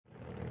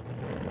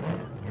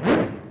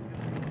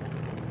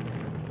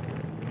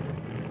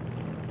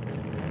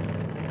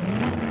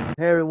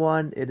Hey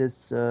everyone, it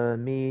is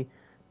me,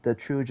 the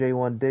true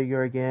J1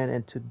 Digger again,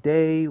 and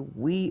today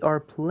we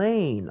are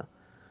playing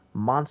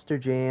Monster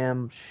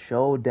Jam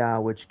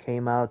Showdown, which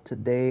came out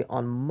today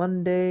on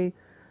Monday.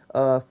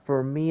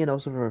 For me and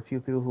also for a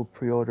few people who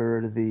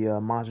pre-ordered the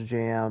Monster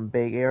Jam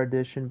Big Air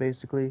Edition,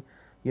 basically,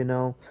 you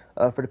know.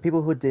 For the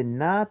people who did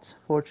not,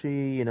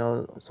 fortunately,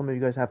 some of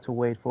you guys have to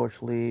wait,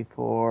 fortunately,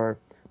 for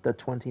the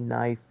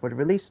 29th for the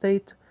release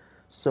date.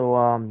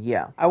 So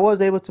yeah, I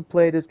was able to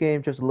play this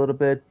game just a little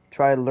bit,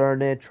 try to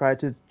learn it, try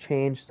to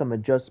change some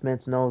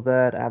adjustments and all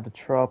that. I have to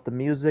turn off the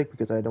music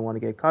because I don't want to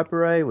get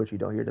copyright, which you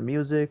don't hear the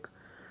music.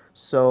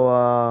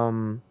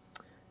 So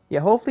yeah,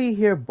 hopefully you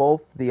hear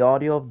both the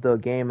audio of the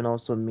game and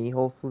also me.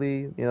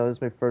 Hopefully, this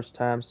is my first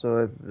time,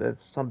 so if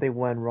something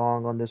went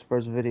wrong on this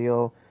first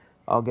video,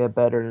 I'll get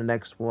better in the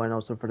next one,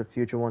 also for the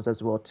future ones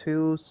as well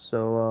too.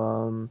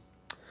 So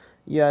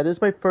yeah, this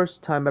is my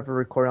first time ever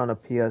recording on a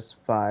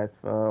PS5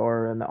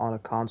 on a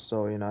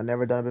console. I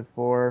never done it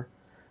before.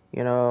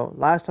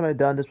 Last time I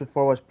done this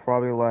before was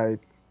probably like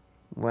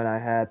when I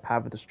had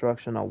Path of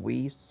Destruction on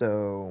Wii.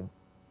 So,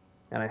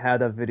 and I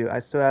had that video. I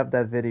still have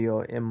that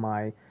video in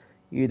my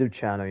YouTube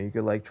channel. You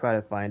could like try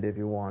to find it if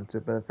you want to.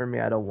 But for me,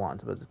 I don't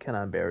want to. But it's kind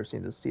of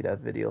embarrassing to see that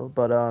video.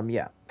 But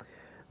yeah.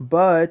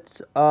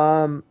 But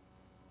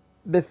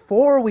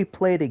before we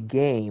play the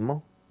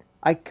game,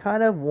 I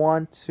kind of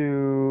want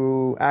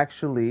to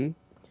actually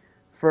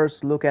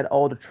first look at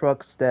all the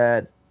trucks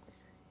that,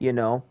 you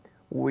know,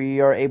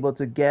 we are able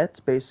to get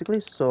basically.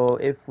 So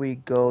if we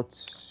go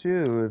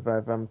to, if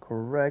I'm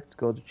correct,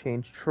 go to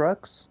change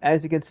trucks.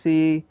 As you can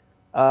see,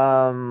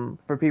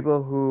 for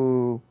people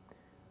who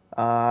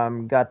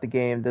got the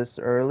game this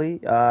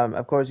early,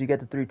 of course you get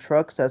the three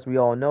trucks as we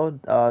all know,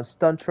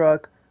 Stunt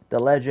Truck, the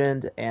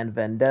Legend, and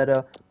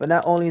Vendetta. But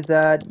not only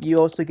that, you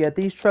also get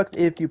these trucks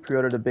if you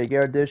pre-order the Big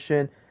Air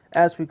Edition.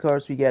 As of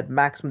course we get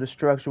Maximum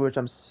Destruction, which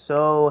I'm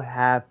so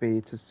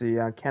happy to see.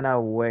 I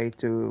cannot wait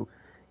to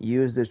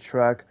use this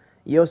truck.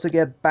 You also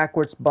get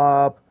Backwards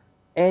Bob,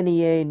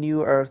 NEA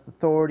New Earth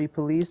Authority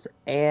Police,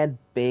 and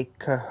Big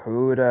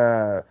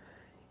Kahuna.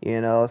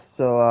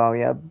 So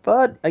yeah.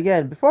 But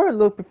again, before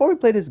we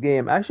play this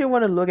game, I actually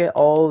want to look at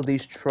all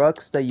these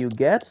trucks that you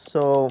get.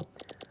 So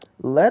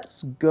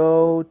let's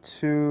go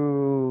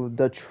to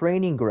the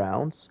training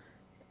grounds.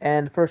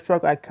 And first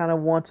truck I kind of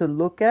want to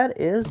look at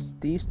is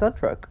the stunt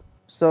truck.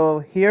 So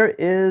here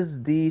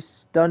is the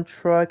stunt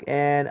truck,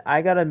 and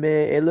I gotta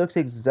admit, it looks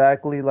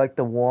exactly like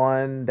the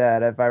one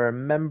that, if I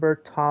remember,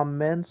 Tom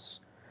Mintz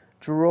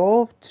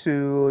drove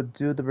to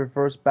do the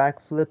reverse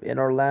backflip in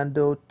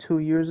Orlando 2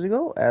 years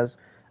ago. As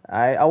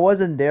I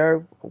wasn't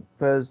there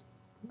because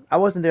I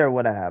wasn't there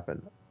when it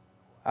happened.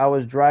 I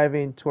was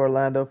driving to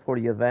Orlando for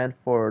the event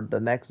for the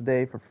next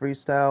day for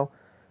Freestyle.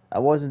 I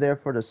wasn't there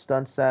for the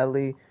stunt,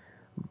 sadly.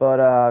 But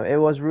it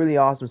was really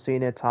awesome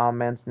seeing it. Tom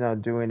Mintz,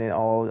 doing it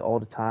all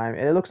the time,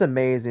 and it looks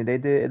amazing.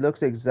 It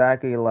looks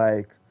exactly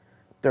like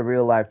the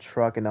real life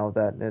truck and all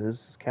that.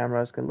 This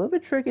camera is a little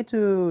bit tricky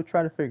to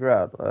try to figure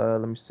out.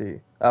 Let me see.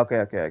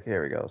 Okay,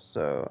 here we go.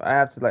 So I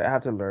have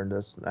to learn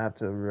this. I have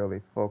to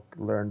really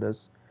learn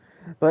this.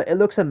 But it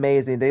looks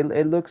amazing.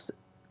 It looks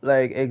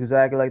like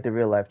exactly like the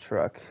real life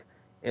truck.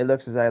 It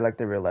looks exactly like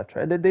the real life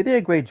truck. They did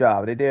a great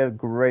job. They did a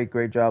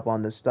great job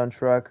on this stunt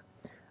truck.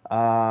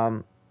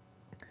 Um,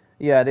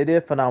 yeah, they did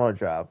a phenomenal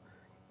job.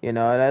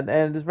 And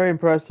it's very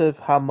impressive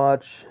how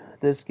much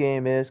this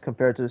game is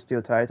compared to the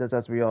Steel Titans.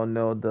 As we all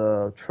know,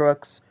 the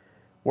trucks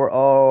were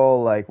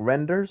all like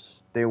renders.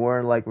 They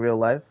weren't like real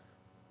life.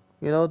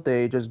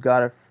 They just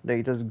got it.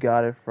 They just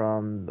got it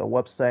from the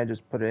website and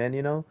just put it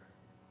in.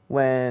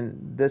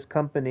 When this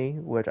company,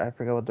 which I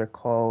forget what they're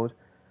called,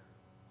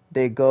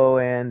 they go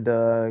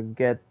and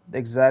get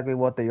exactly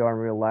what they are in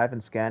real life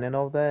and scan and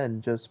all that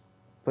and just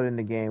put in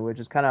the game, which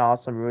is kind of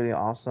awesome, really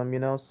awesome.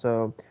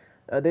 So.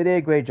 They did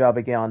a great job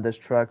again on this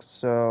truck,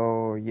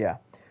 so yeah.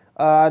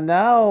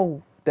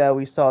 Now that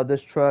we saw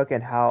this truck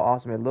and how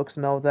awesome it looks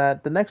and all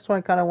that, the next one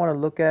I kind of want to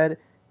look at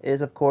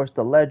is, of course,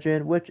 the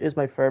Legend, which is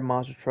my favorite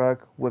monster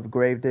truck with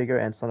Gravedigger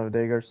and Son of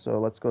Digger,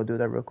 so let's go do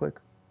that real quick.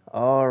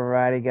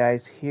 Alrighty,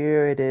 guys,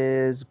 here it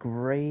is,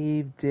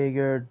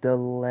 Gravedigger, the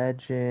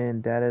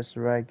Legend. That is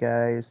right,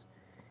 guys.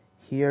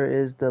 Here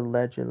is the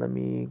Legend. Let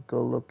me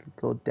go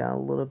down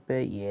a little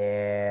bit.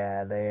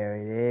 Yeah, there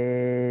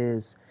it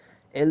is.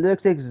 It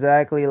looks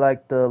exactly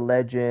like the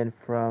Legend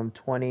from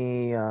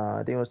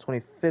I think it was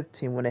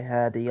 2015 when it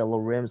had the yellow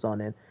rims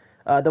on it.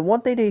 The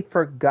one thing they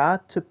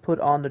forgot to put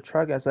on the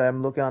truck, as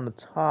I'm looking on the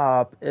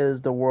top,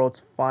 is the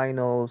World's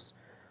Finals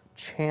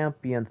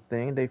champion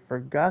thing. They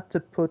forgot to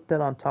put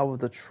that on top of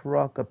the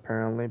truck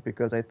apparently,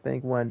 because I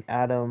think when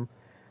Adam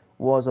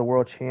was a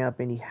world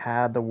champion, he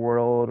had the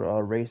world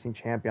racing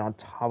champion on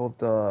top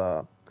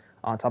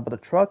of the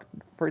truck.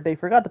 They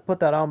forgot to put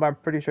that on, but I'm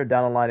pretty sure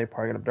down the line they're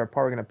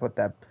probably gonna put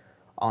that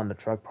on the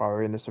truck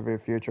probably in the severe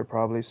future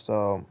probably.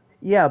 So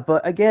yeah,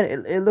 but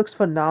again, it looks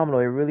phenomenal.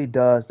 It really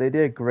does. They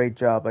did a great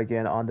job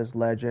again on this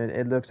Legend.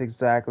 It looks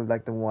exactly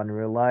like the one in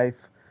real life.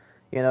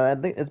 You know, I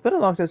think it's been a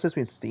long time since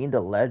we've seen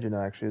the legend.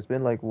 Actually, it's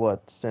been like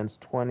what since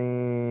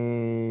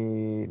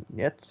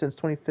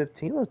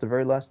 2015 was the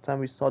very last time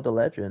we saw the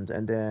legend,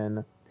 and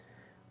then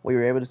we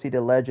were able to see the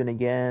legend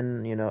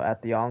again. You know,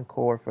 at the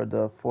encore for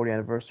the 40th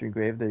anniversary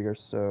Gravedigger.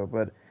 So,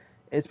 but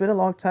it's been a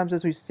long time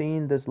since we've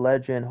seen this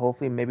legend.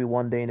 Hopefully, maybe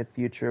one day in the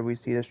future we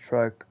see this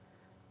truck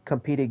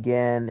compete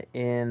again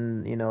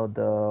in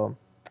the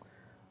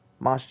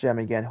Monster Jam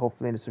again,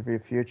 hopefully in the severe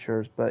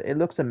futures. But it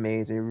looks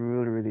amazing. It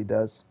really, really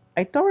does.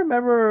 I don't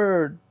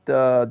remember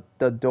the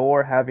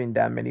door having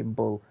that many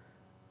bull.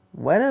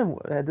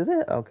 Did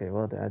it? Okay,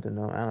 well I don't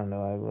know. I don't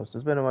know. It's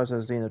been a while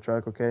since I've seen the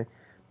truck. Okay,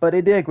 but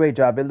they did a great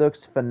job. It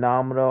looks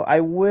phenomenal. I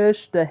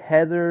wish the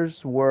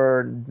headers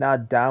were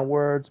not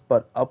downwards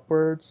but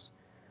upwards,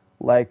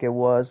 like it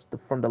was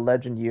from the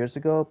Legend years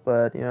ago.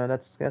 But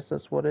that's I guess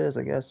that's what it is.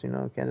 I guess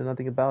can't do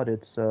nothing about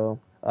it. So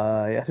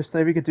yeah, there's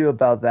nothing we could do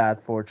about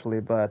that,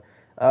 fortunately. But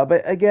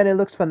again, it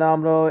looks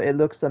phenomenal. It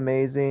looks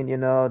amazing.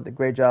 The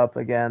great job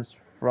against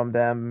from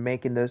them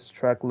making this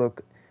truck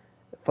look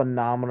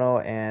phenomenal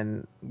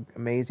and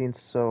amazing.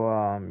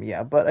 So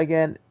yeah, but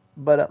again,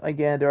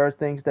 there are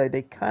things that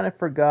they kind of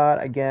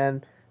forgot.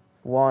 Again,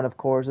 one of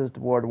course is the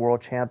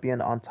world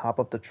champion on top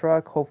of the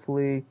truck.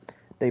 Hopefully,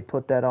 they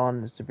put that on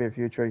in the severe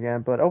future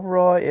again. But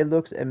overall, it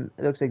looks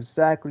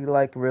exactly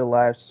like real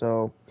life.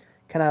 So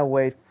cannot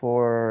wait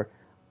for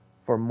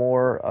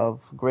more of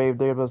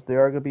Gravediggers.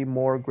 There are gonna be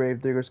more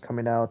Gravediggers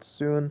coming out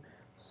soon,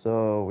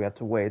 so we have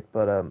to wait.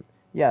 But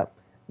yeah.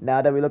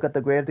 Now that we look at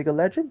the Gravedigger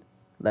legend,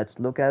 let's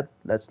look at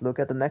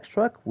the next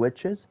truck,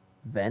 which is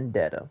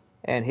Vendetta.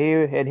 And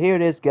here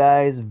it is,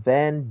 guys,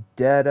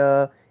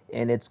 Vendetta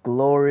in its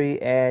glory,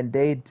 and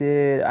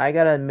I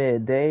gotta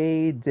admit,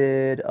 they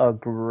did a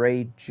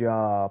great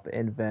job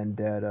in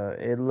Vendetta.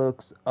 It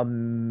looks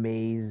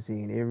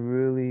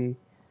amazing.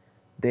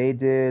 They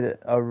did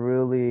a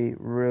really,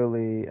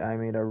 really, I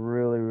mean, a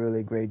really,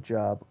 really great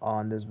job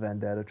on this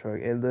Vendetta truck.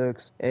 It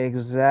looks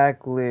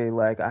exactly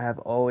like I have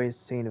always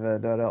seen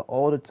Vendetta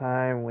all the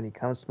time when he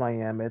comes to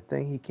Miami. I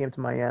think he came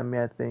to Miami,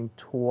 I think,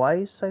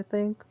 twice, I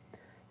think.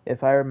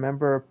 If I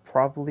remember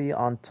probably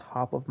on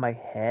top of my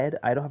head,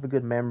 I don't have a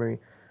good memory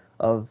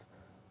of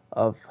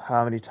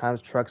how many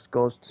times Trucks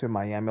goes to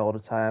Miami all the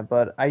time.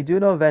 But I do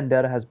know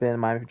Vendetta has been in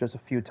Miami just a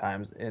few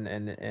times in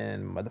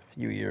a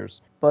few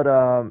years. But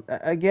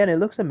again, it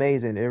looks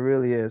amazing. It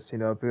really is,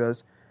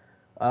 because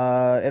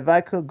if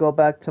I could go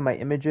back to my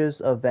images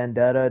of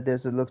Vendetta,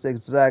 this it looks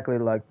exactly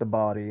like the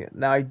body.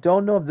 Now I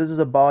don't know if this is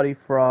a body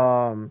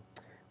from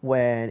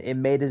when it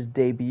made its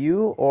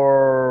debut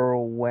or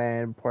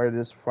when part of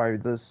this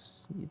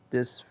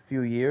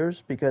few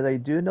years, because I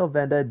do know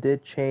Vendetta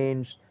did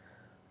change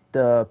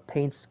the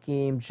paint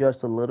scheme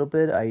just a little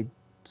bit.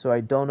 So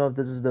I don't know if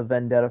this is the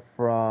Vendetta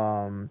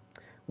from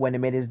when it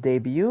made his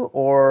debut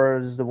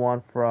or is the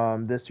one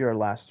from this year or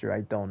last year.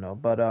 I don't know,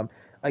 but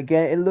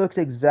again, it looks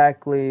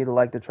exactly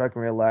like the truck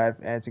in real life.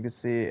 As you can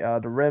see,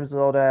 the rims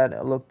and all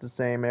that look the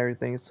same,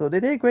 everything. So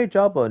they did a great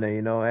job on it,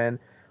 and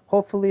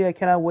hopefully I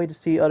cannot wait to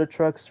see other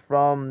trucks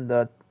from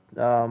the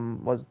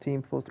was it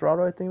Team Full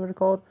Throttle, I think what it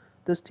called,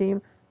 this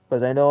team,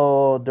 because I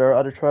know there are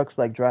other trucks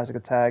like Jurassic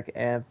Attack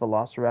and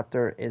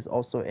Velociraptor is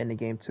also in the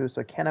game too.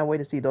 So I cannot wait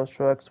to see those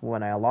trucks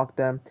when I unlock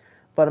them.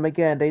 But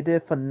again, they did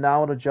a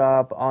phenomenal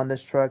job on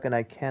this truck, and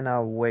I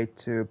cannot wait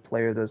to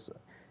play this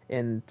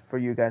in for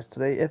you guys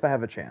today if I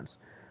have a chance.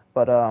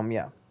 But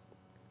yeah.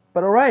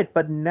 But alright,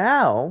 but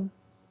now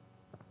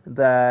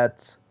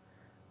that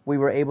we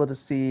were able to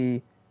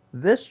see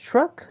this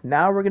truck,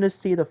 now we're gonna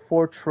see the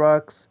four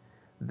trucks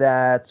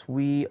that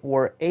we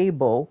were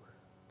able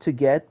to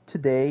get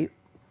today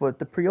with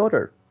the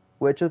pre-order,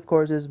 which of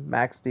course is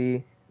Max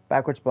D,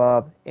 Backwards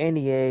Bob,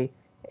 NEA,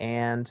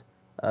 and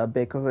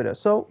Big Kahuna.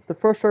 So the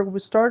first truck we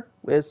start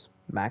is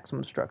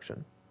Maximum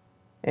Destruction.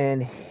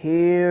 And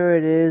here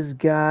it is,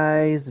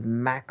 guys,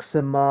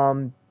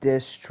 Maximum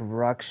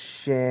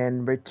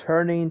Destruction,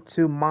 returning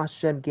to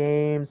Monster Jam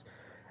games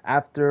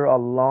after a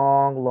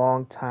long,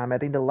 long time. I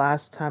think the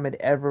last time it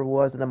ever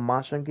was in a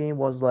Monster Jam game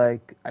was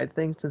like, I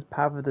think since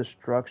Path of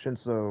Destruction,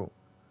 so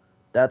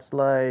that's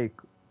like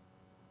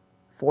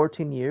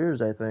 14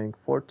 years, I think,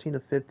 14 to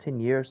 15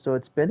 years. So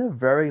it's been a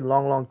very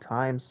long, long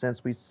time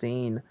since we've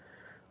seen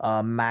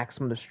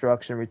Maximum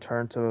Destruction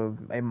return to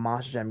a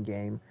Monster Jam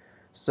game.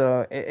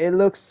 So it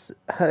looks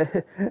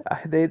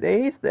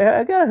they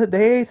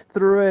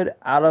threw it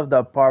out of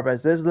the park.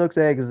 But this looks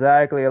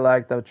exactly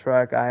like the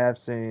truck I have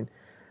seen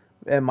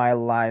in my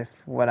life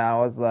when I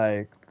was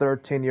like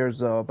 13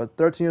 years old. But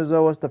 13 years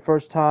old was the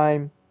first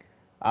time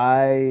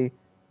I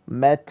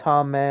met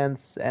Tom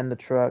Mance and the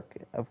truck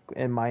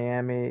in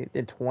Miami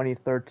in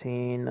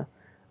 2013,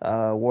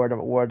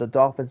 where the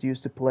Dolphins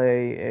used to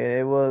play.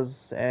 It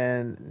was,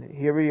 and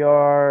here we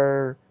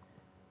are, a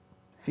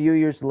few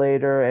years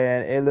later,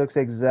 and it looks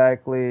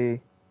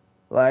exactly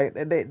like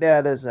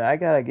I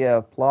gotta give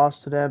applause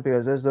to them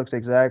because this looks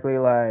exactly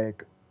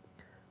like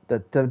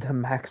the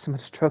Maximum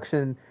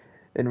Destruction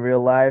in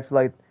real life.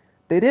 Like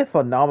they did a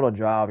phenomenal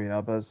job,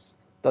 but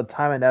the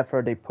time and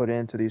effort they put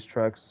into these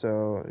trucks.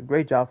 So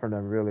great job for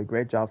them, really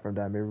great job for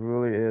them. It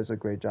really is a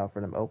great job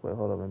for them. Oh, wait,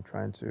 hold up, I'm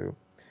trying to.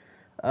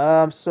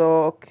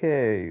 So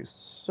okay,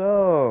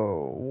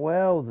 so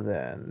well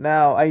then.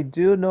 Now I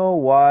do know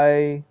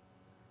why.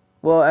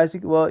 As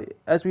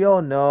we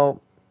all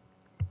know,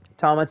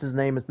 Thomas's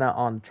name is not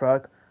on the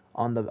truck,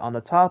 on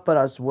the top, but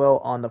as well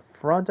on the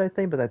front, I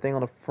think. But I think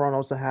on the front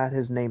also had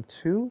his name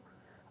too,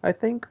 I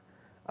think.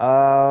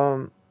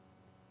 Um,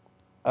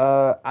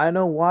 I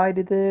know why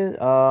they did.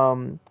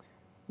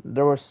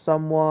 There was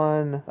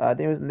someone. I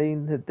think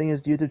I think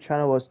his YouTube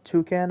channel was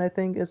Toucan. I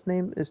think his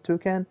name is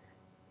Toucan.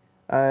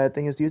 I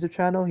think his YouTube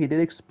channel. He did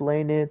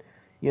explain it.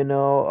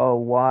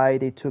 Why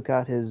they took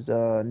out his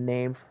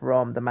name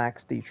from the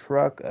Max D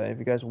truck. If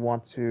you guys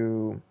want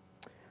to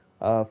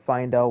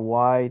find out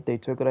why they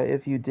took it out,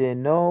 if you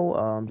didn't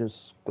know,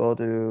 just go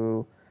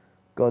to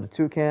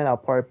Toucan. I'll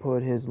probably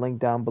put his link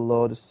down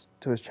below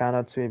to his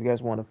channel too. If you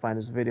guys want to find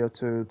this video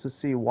to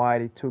see why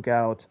they took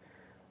out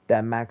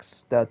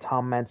the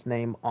Tom Man's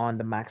name on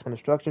the Maxman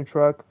Destruction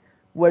truck,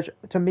 which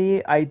to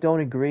me I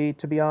don't agree,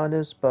 to be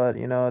honest. But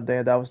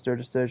that was their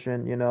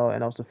decision,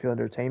 and also Field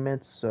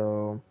Entertainment.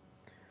 So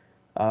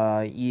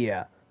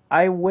yeah,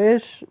 I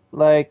wish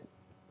like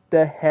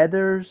the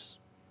headers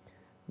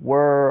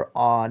were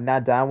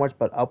not downwards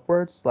but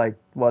upwards, like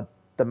what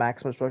the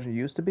maximum structure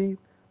used to be.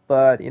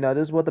 But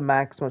this is what the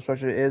maximum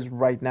structure is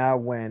right now.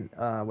 When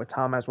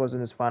Thomas was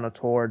in his final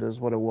tour, this is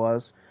what it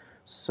was.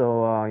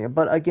 So yeah,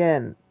 but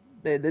again,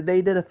 they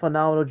did a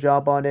phenomenal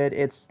job on it.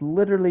 It's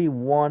literally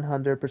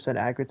 100%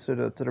 accurate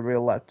to the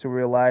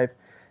real life,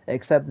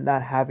 except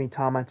not having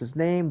Thomas's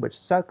name, which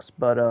sucks.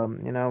 But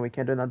we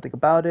can't do nothing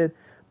about it.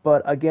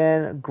 But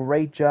again,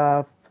 great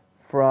job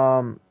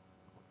from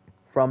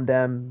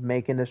them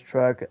making this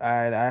truck.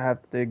 I have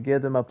to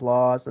give them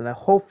applause, and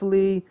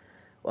hopefully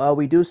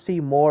we do see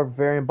more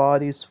variant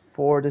bodies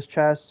for this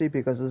chassis,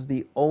 because it's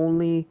the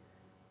only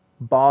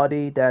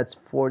body that's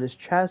for this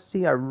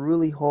chassis. I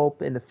really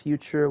hope in the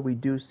future we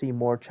do see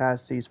more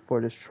chassis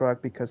for this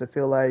truck, because I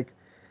feel like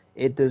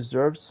it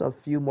deserves a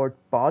few more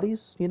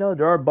bodies.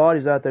 There are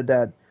bodies out there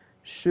that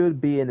should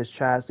be in this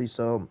chassis,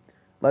 so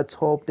let's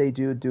hope they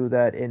do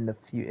that in the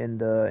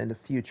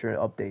future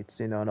updates,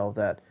 and all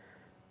that.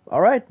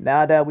 All right,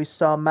 now that we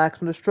saw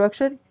Maximum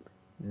Destruction,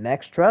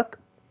 next truck,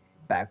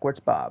 Backwards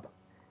Bob.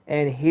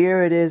 And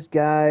here it is,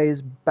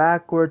 guys,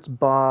 Backwards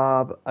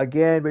Bob,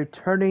 again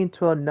returning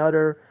to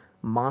another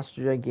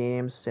Monster Jam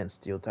game since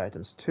Steel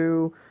Titans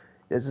 2.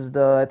 This is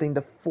I think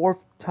the fourth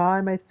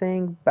time I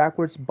think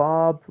Backwards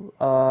Bob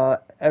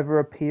ever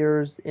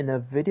appears in a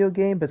video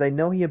game, because I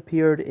know he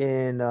appeared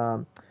in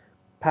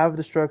Path of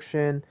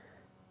Destruction.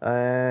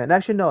 And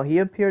actually, no, he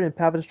appeared in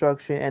Path of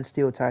Destruction and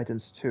Steel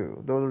Titans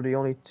 2. Those are the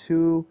only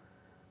two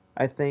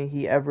I think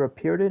he ever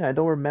appeared in. I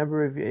don't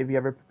remember if he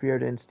ever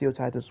appeared in Steel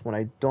Titans 1.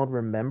 I don't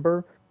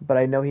remember, but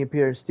I know he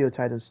appeared in Steel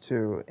Titans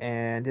 2.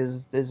 And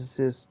this is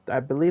his,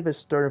 I believe,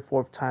 his third and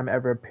fourth time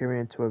ever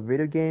appearing into a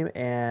video game,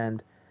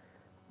 and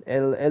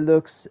it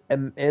looks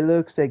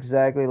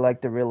exactly like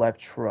the real life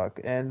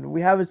truck. And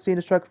we haven't seen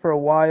this truck for a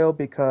while,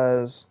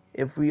 because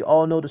if we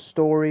all know the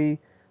story,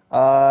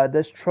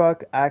 this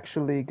truck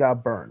actually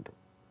got burned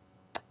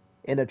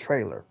in a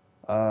trailer,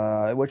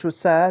 which was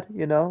sad. If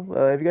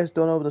you guys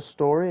don't know the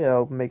story,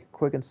 I'll make it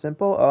quick and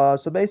simple.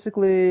 So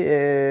basically,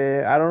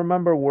 I don't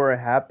remember where it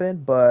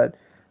happened, but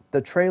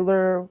the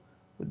trailer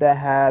that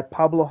had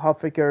Pablo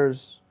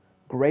Huffaker's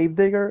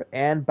Gravedigger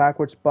and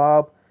Backwards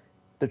Bob,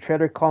 the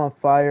trailer caught on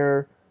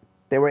fire.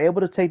 They were able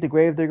to take the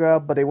Gravedigger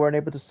out, but they weren't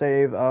able to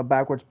save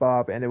Backwards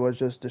Bob, and it was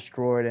just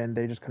destroyed, and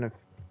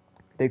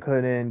they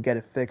couldn't get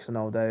it fixed and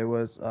all that. It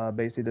was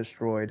basically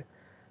destroyed.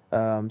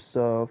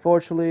 So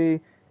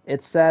fortunately,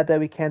 it's sad that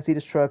we can't see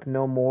this truck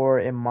no more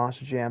in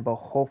Monster Jam, but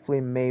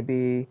hopefully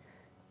maybe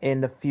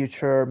in the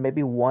future,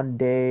 maybe one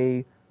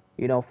day,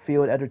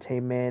 Field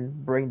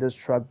Entertainment bring this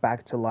truck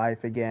back to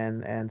life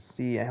again, and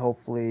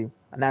hopefully,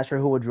 I'm not sure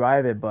who would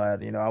drive it,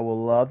 but I would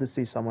love to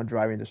see someone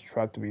driving this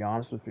truck, to be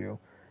honest with you,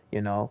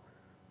 you know.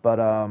 But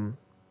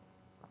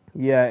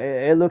yeah,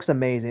 it looks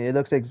amazing. It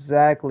looks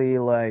exactly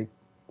like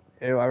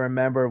I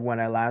remember when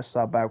I last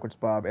saw Backwards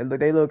Bob. It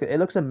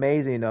looks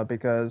amazing,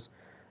 because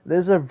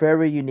this is a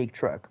very unique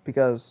truck,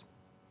 because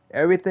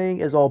everything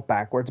is all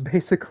backwards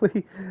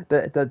basically.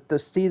 The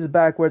seats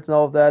backwards and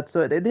all of that.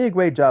 So they did a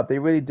great job. They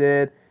really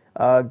did.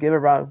 Give a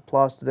round of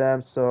applause to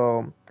them.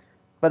 So,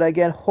 but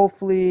again,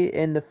 hopefully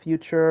in the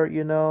future,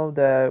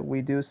 that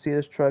we do see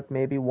this truck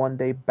maybe one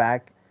day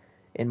back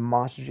in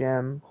Monster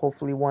Jam.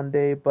 Hopefully one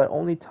day, but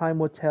only time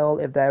will tell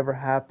if that ever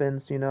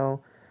happens.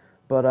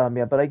 But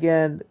yeah, but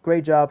again,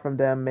 great job from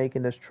them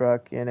making this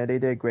truck, and they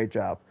did a great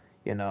job.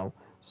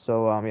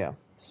 So yeah.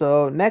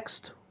 So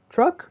next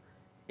truck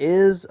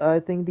is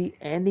I think the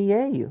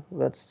NEA.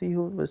 Let's see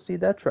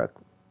that truck.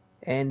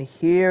 And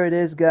here it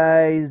is,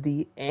 guys,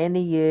 the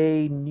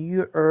NEA,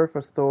 New Earth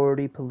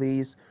Authority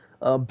Police,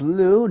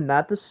 blue,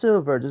 not the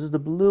silver. This is the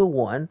blue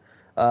one.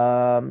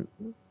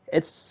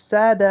 It's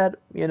sad that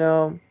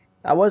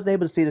I wasn't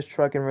able to see this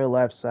truck in real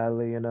life,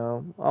 sadly, you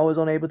know. I was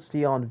only able to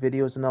see it on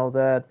videos and all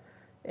that.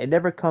 It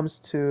never comes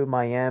to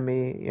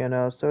Miami, you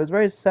know, so it's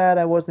very sad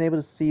I wasn't able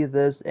to see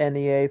this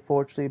NEA,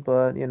 fortunately,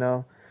 but, you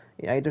know,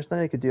 yeah, there's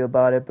nothing I could do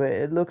about it, but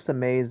it looks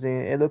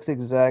amazing. It looks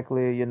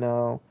exactly, you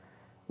know,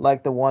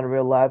 like the one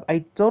real life.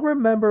 I don't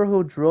remember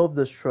who drove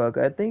this truck.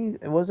 I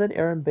think, was it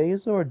Aaron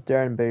Bezo or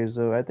Darren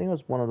Bezo? I think it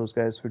was one of those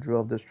guys who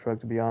drove this truck,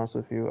 to be honest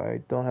with you.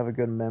 I don't have a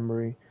good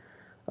memory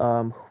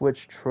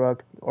which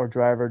truck or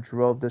driver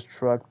drove this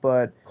truck.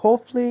 But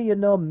hopefully, you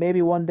know,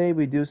 maybe one day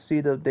we do see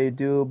that they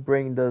do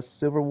bring the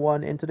silver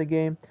one into the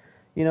game.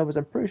 You know, because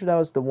I'm pretty sure that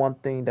was the one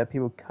thing that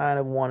people kind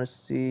of want to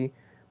see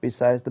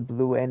besides the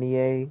blue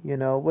NEA. You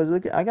know,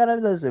 I gotta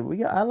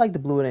listen. I like the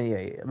blue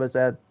NEA, but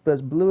that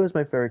because blue is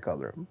my favorite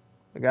color.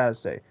 I gotta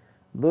say,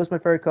 blue is my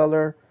favorite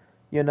color.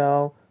 You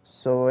know,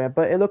 so,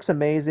 but it looks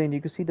amazing.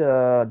 You can see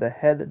the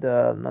head,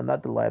 the no,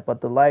 not the light, but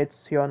the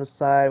lights here on the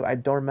side. I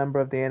don't remember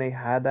if the NA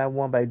had that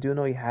one, but I do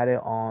know he had it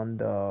on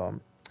the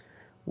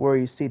where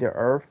you see the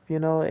Earth. You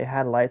know, it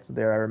had lights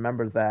there. I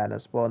remember that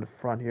as well in the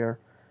front here,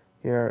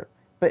 here.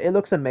 But it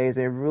looks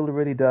amazing. It really,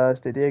 really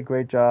does. They did a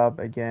great job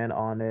again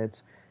on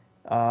it.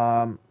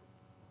 Um,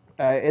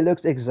 it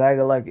looks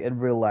exactly like in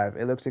real life.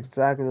 It looks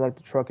exactly like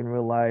the truck in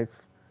real life.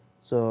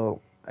 So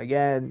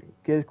again,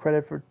 give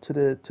credit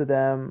to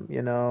them.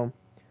 You know.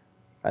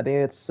 I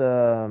think it's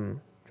I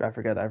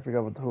forgot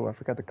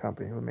the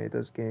company who made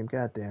this game.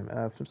 God damn,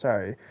 I'm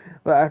sorry,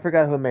 but I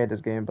forgot who made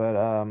this game. But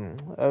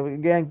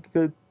again,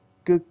 good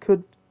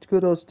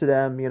kudos to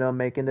them. You know,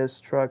 making this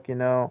truck. You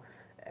know,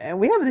 and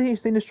we haven't even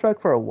seen this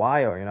truck for a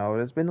while. You know,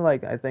 it's been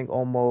like I think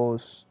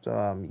almost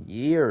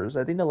years.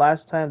 I think the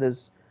last time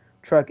this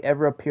truck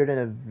ever appeared in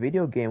a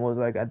video game was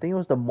like I think it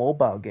was the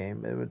mobile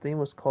game. I think it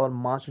was called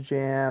Monster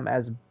Jam,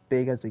 as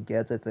big as it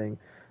gets. I think.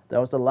 That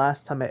was the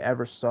last time I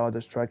ever saw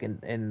this truck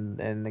in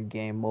the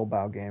game,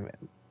 mobile game.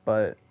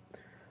 But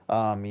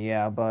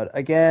yeah, but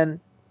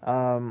again,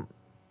 um,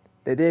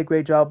 they did a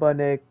great job on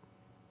it.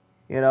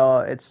 You know,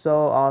 it's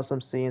so awesome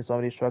seeing some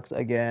of these trucks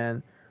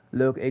again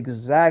look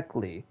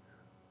exactly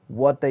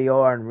what they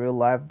are in real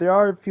life. There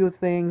are a few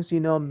things, you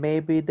know,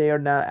 maybe they are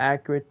not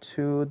accurate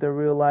to the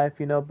real life,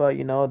 you know, but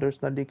you know, there's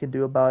nothing you can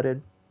do about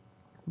it.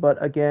 But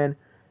again,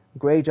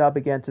 great job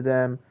again to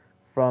them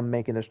from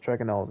making this truck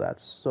and all that.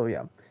 So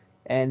yeah.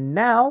 And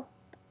now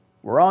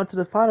we're on to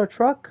the final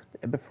truck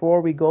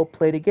before we go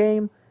play the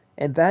game,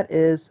 and that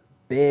is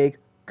Big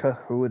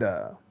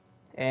Kahuta.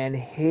 And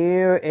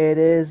here it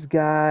is,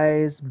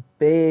 guys,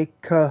 Big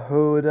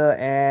Kahuta,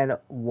 and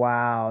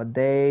wow,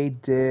 they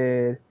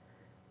did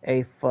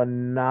a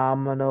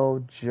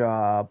phenomenal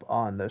job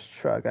on this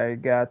truck. I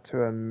got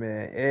to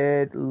admit,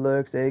 it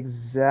looks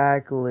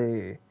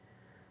exactly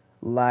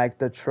like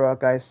the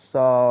truck I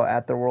saw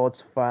at the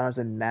World's Finals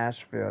in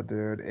Nashville,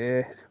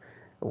 dude.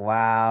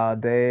 Wow,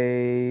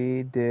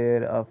 they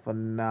did a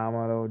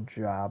phenomenal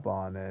job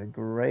on it.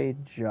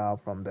 Great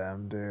job from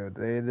them, dude.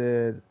 They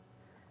did.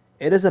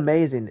 It is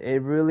amazing.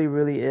 It really,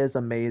 really is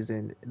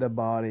amazing, the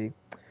body.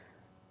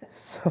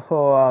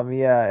 So,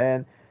 yeah,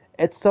 and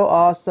it's so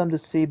awesome to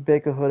see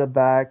Big Huda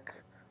back,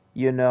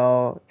 you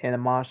know, in a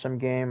Masham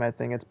game. I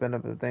think it's been, I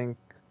think,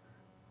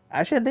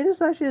 actually, I think this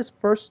is actually his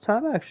first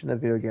time actually in a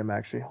video game,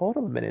 actually. Hold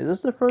on a minute. Is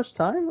this the first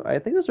time? I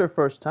think this is their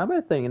first time, I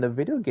think, in a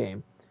video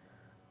game.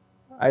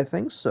 I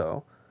think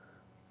so.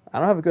 I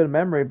don't have a good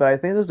memory, but I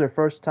think this is their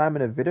first time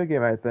in a video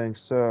game, I think.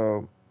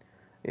 So,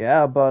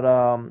 yeah, but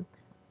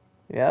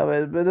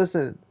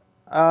listen,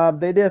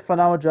 they did a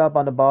phenomenal job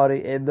on the body.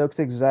 It looks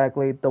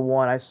exactly the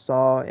one I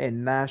saw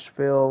in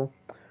Nashville.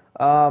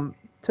 To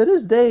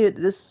this day,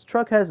 this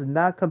truck has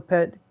not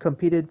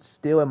competed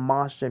still in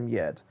Mosh Gym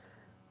yet.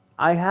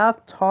 I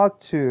have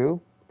talked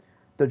to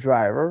the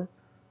driver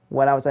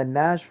when I was at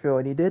Nashville,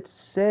 and he did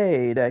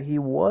say that he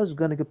was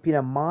going to compete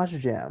at Mosh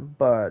Jam,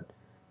 but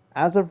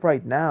as of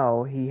right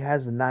now, he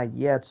has not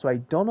yet. So I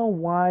don't know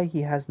why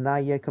he has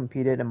not yet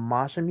competed in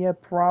Mosh Jam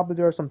yet. Probably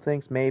there are some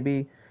things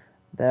maybe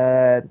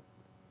that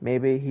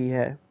maybe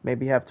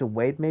have to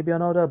wait maybe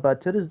on all that.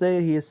 But to this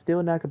day, he is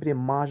still not competing in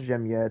Mosh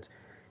Jam yet.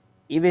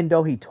 Even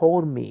though he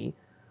told me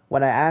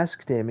when I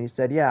asked him, he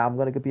said, "Yeah, I'm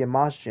gonna be in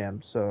Mosh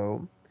Jam."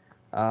 So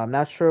I'm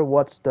not sure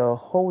what's the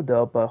hold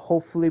up, but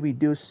hopefully we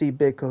do see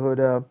Big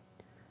Kahuta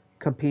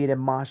compete in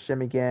Mosh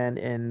Gym again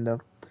in the,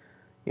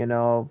 you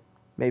know,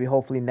 maybe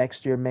hopefully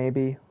next year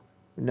maybe.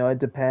 You know, it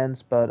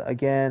depends, but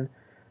again,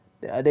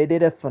 they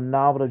did a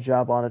phenomenal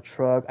job on the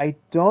truck. I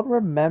don't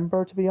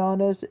remember, to be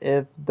honest,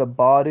 if the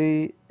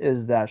body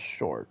is that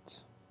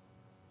short.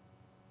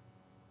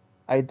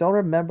 I don't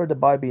remember the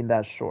body being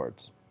that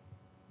short.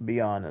 To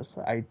be honest,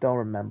 I don't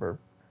remember.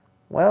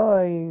 Well,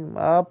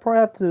 I'll probably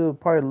have to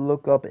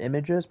look up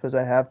images because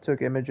I have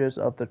took images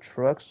of the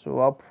truck, so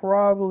I'll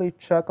probably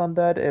check on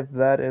that if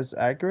that is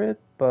accurate,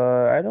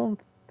 but I don't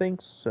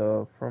think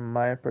so from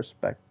my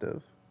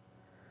perspective.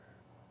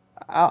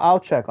 I'll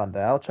check on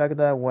that. I'll check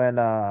that when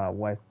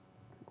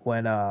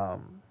when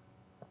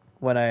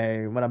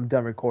I'm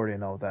done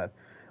recording all that.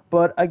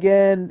 But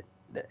again,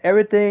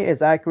 everything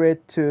is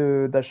accurate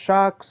to the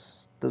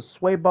shocks, the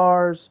sway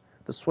bars,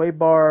 the sway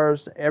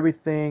bars,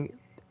 everything.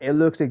 It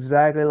looks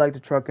exactly like the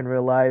truck in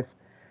real life.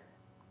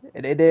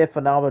 They did a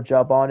phenomenal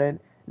job on it.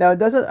 Now it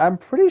doesn't. I'm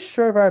pretty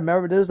sure if I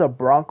remember, this is a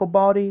Bronco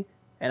body,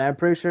 and I'm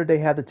pretty sure they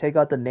had to take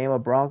out the name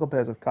of Bronco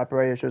because of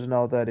copyright issues and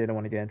all that. They don't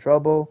want to get in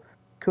trouble.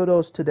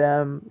 Kudos to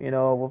them,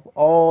 with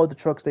all the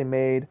trucks they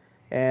made,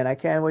 and I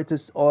can't wait to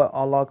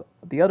unlock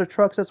the other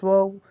trucks as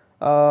well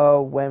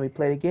when we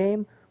play the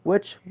game,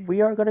 which we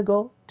are gonna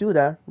go do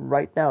that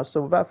right now.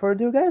 So without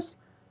further ado, guys,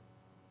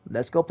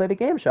 let's go play the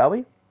game, shall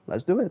we?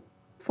 Let's do it.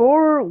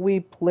 Before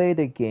we play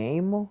the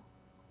game,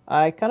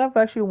 I kind of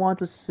actually want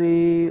to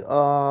see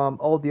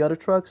all the other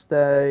trucks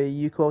that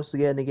you could also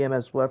get in the game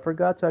as well. I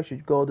forgot to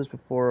actually go this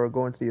before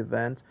going to the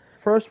event.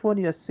 First one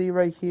you see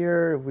right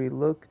here, if we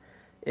look,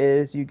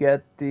 is you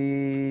get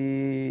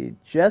the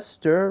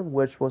Jester,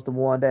 which was the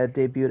one that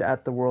debuted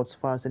at the World's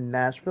Finals in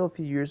Nashville a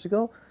few years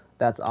ago.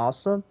 That's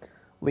awesome.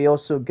 We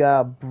also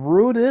got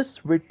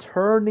Brutus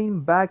returning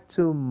back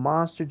to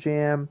Monster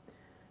Jam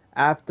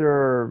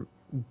after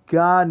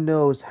God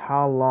knows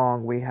how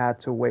long we had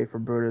to wait for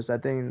Brutus. I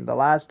think the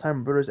last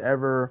time Brutus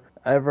ever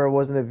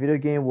was in a video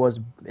game was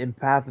in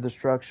Path of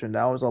Destruction.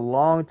 That was a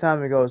long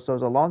time ago, so it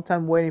was a long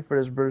time waiting for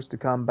this Brutus to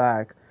come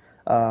back.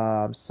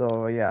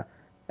 So yeah.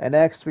 And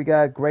next we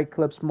got Great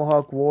Clips,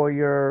 Mohawk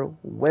Warrior,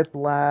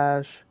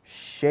 Whiplash,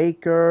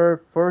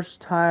 Shaker.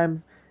 First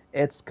time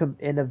it's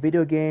in a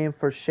video game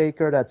for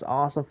Shaker. That's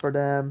awesome for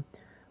them.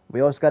 We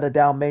also got a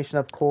Dalmatian,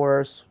 of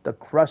course, the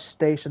Crush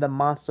Station, the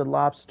Monster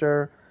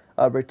Lobster,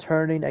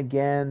 returning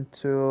again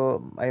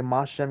to a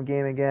Monster Jam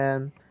game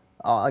again.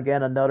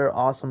 Again, another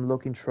awesome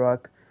looking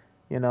truck,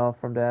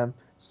 from them.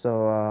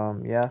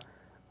 So, yeah.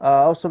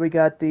 Also, we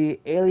got the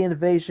Alien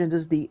Invasion.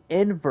 This is the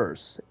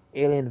inverse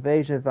Alien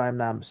Invasion, if I'm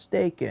not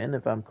mistaken,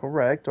 if I'm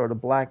correct, or the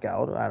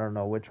Blackout. I don't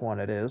know which one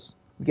it is.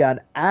 We got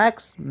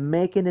Axe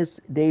making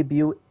his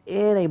debut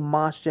in a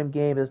Monster Jam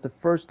game. It's the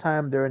first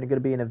time they're going to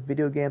be in a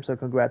video game, so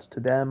congrats to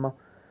them.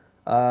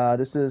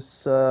 This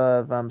is,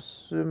 if I'm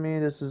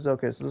assuming this is,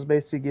 okay, so this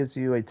basically gives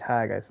you a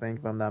tag, I think,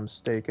 if I'm not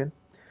mistaken.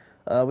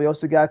 We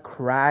also got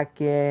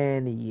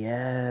Kraken.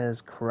 Yes,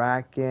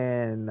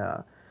 Kraken.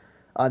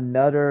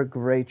 Another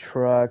great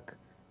truck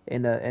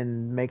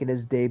in making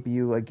his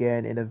debut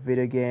again in a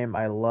video game.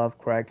 I love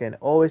Kraken.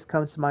 Always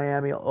comes to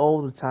Miami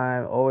all the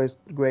time. Always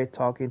great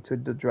talking to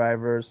the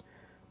drivers,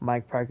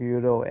 Mike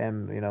Pracuto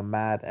and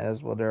Matt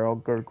as well. They're all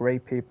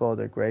great people.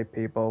 They're great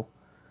people.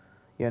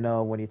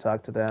 When you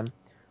talk to them.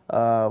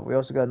 We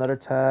also got another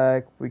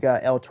tag. We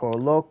got El Toro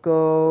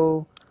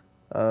Loco.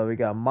 We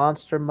got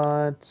Monster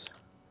Mutt.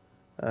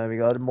 We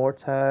got more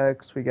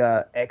tags. We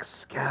got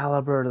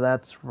Excalibur.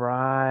 That's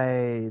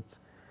right.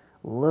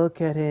 Look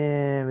at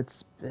him.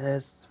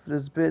 This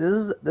is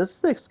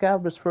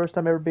Excalibur's first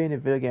time ever being in a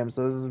video game,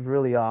 so this is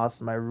really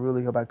awesome. I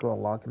really hope I can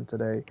unlock him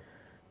today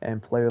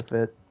and play with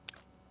it.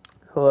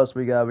 Who else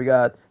we got? We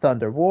got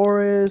Thunder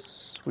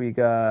Warriors. We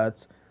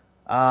got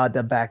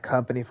the Bad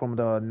Company from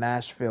the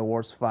Nashville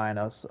World's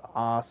Finals.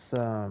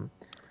 Awesome.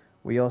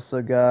 We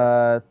also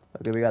got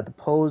we got the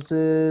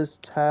poses,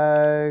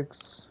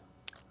 tags,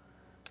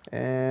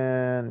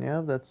 and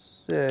yeah,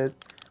 that's it.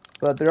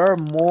 But there are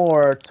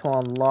more to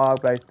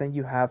unlock, but I think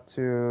you have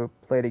to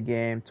play the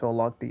game to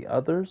unlock the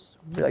others,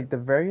 like the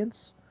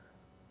variants.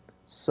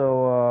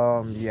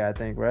 So, yeah, I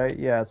think, right?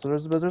 Yeah, so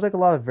there's like a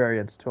lot of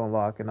variants to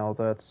unlock and all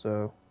that,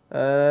 so...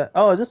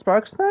 oh, is this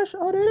Spark Smash?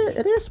 Oh,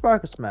 it is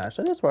Spark Smash.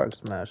 It is Spark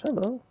Smash.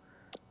 Hello.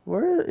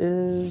 Where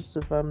is,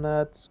 if I'm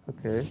not...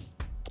 Okay.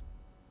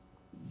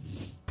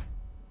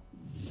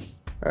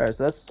 Alright,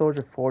 so that's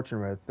Soldier Fortune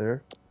right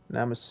there. And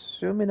I'm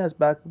assuming that's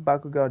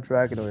Bakugan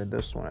Dragonoid in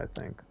this one, I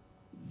think.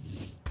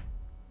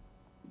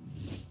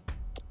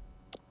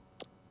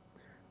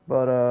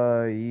 But,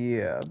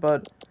 yeah.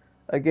 But,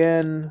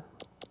 again,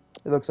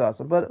 it looks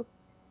awesome. But,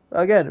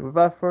 again,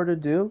 without further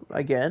ado,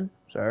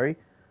 sorry.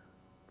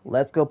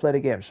 Let's go play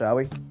the game, shall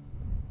we?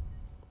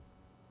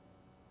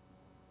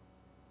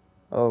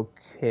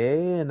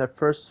 Okay, and the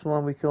first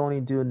one we can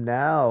only do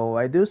now.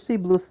 I do see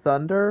Blue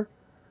Thunder,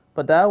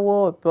 but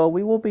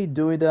we will be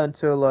doing that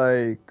until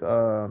like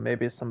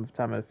maybe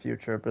sometime in the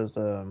future, because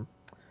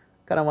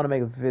kind of want to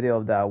make a video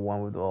of that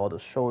one with all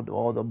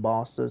the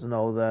bosses and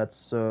all that.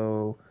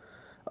 So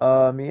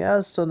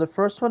yeah, so the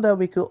first one that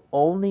we could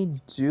only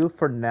do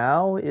for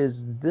now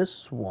is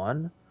this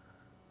one.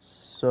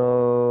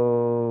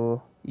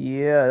 So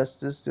yeah,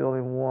 this is the only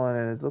one,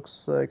 and it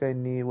looks like I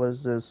need, what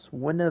is this?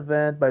 Win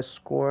event by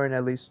scoring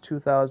at least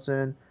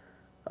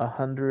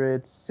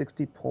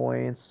 2,160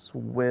 points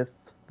with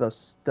the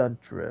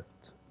stunt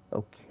drift.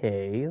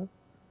 Okay.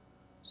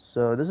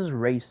 So this is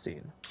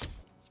racing.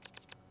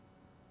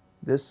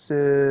 This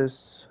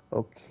is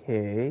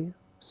okay.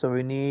 So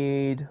we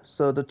need,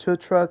 so the two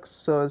trucks,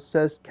 so it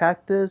says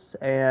Cactus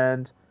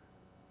and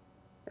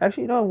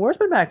actually, where's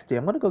my Max D?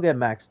 I'm gonna go get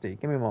Max D.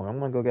 Give me a moment. I'm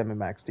gonna go get my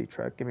Max D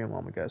truck. Give me a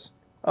moment, guys.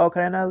 Oh,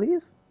 can I not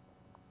leave?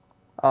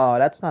 Oh,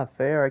 that's not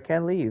fair. I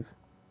can't leave.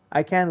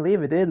 I can't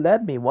leave. It didn't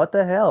let me. What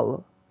the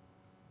hell?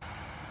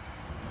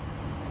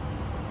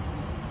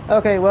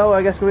 Okay, well,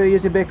 I guess we're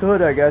using Big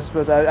Hood, I guess,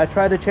 because I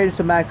tried to change it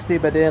to Max D,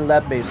 but it didn't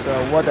let me,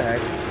 so what the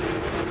heck.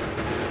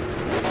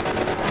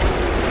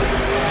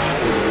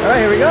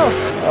 Alright, here we go.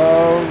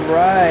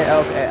 Alright,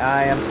 okay,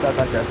 I am stuck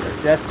on Jester.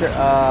 Jester,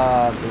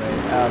 great,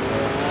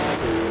 okay.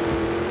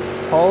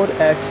 Hold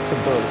X to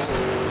boost.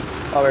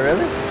 Oh, wait,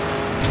 really?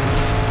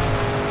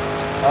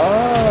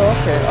 Oh,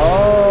 okay.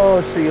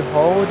 Oh, so you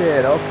hold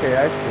it. Okay,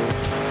 I see.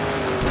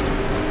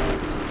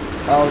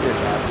 Oh, dear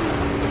God.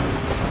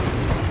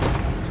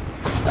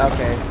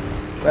 Okay.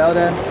 Well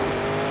then,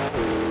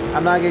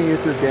 I'm not getting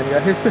used to this game,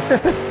 guys.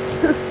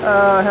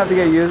 I have to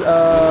get used.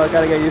 I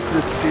gotta get used to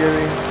the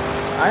steering.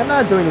 I'm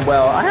not doing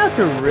well. I have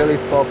to really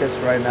focus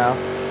right now,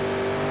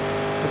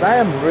 because I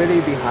am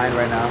really behind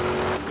right now.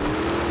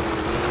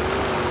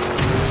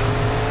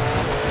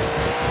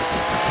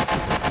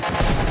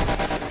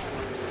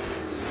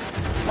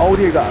 Oh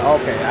dear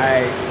God. Okay,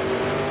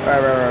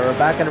 right. We're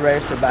back in the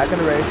race. We're back in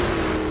the race.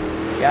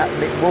 Yeah,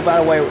 move out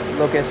of the way,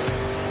 Lucas.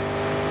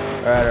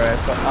 Alright.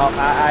 So, oh,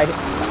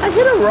 I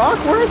hit a rock.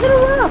 Where I hit a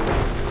rock?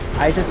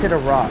 I just hit a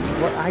rock.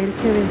 Where I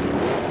couldn't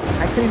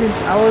even.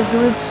 I was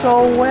doing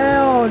so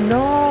well.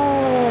 No,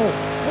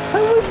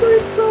 I was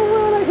doing so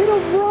well. I hit a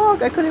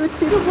rock. I couldn't even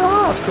see the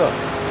rock.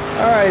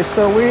 Alright,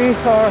 so we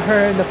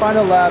are in the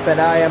final lap, and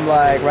I am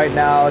like right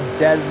now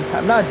dead.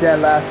 I'm not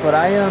dead last, but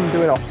I am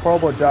doing a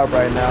horrible job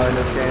right now in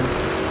this game.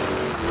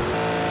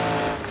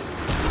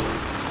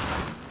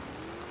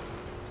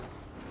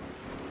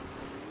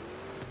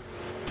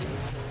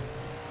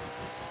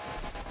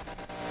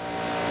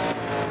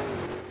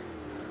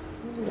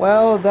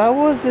 Well, that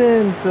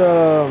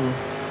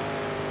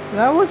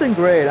wasn't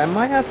great. I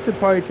might have to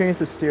probably change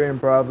the steering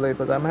probably,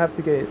 but I'm gonna have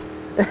to get.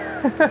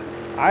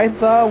 I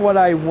thought when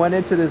I went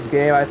into this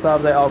game, I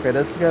thought like, okay,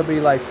 this is gonna be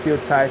like Steel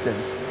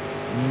Titans.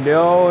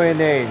 No, it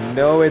ain't.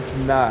 No, it's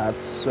not.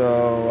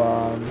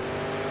 So,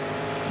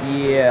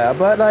 yeah,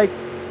 but like,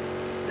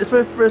 this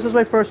is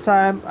my first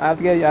time. I have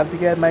to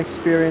get my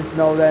experience and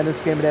all that in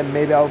this game, and then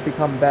maybe I'll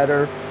become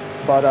better.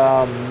 But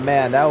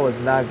man, that was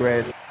not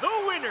great. The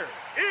winner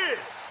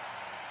is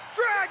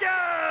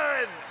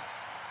Dragon.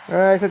 All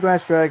right,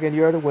 congrats, Dragon.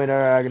 You're the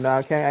winner. No,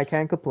 I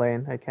can't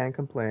complain. I can't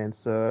complain.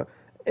 So.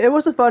 It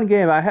was a fun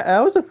game.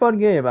 It was a fun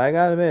game. I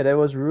gotta admit, it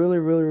was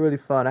really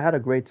fun. I had a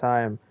great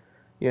time,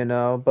 you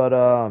know. But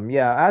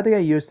yeah, I had to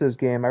get used to this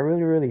game. I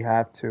really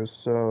have to.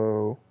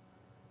 So,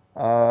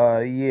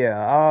 yeah,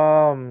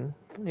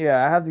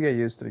 I have to get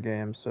used to the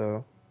game.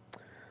 So,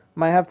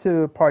 might have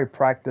to probably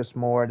practice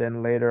more.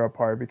 Then later, I'll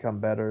probably become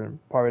better.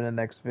 Probably in the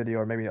next video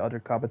or maybe other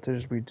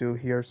competitions we do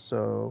here.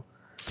 So,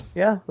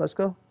 yeah, let's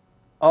go.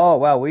 Oh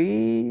wow,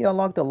 we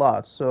unlocked a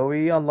lot. So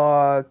we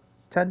unlocked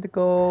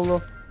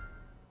tentacle.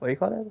 What do you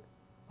call that?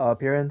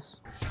 Appearance.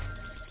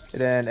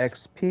 And then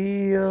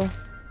XP,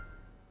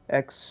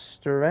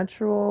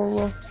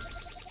 experiential,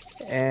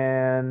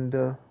 and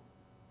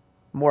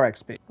more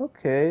XP.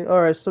 Okay,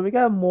 alright, so we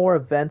got more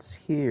events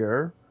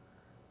here.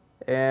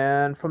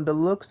 And from the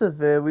looks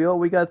of it,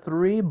 we got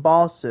 3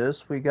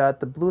 bosses. We got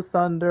the Blue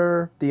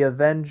Thunder, the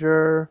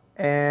Avenger,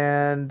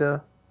 and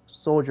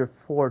Soldier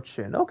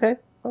Fortune. Okay.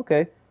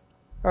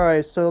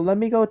 Alright, so let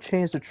me go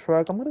change the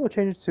truck. I'm gonna go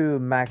change it to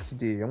Max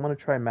D. I'm gonna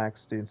try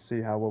Max D and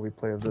see how well we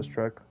play with this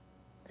truck.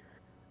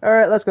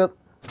 Alright, let's go.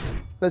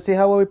 Let's see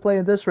how well we play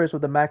in this race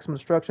with the maximum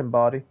destruction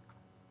body.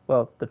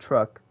 Well, the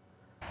truck.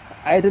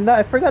 I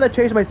forgot to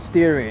change my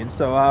steering,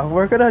 so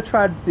we're gonna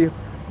try to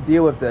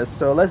deal with this.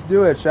 So let's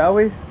do it, shall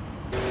we?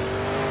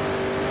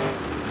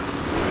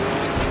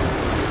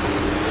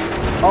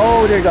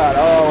 Oh dear God,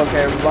 oh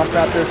okay,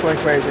 Velociraptor's going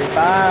crazy.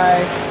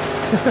 Bye!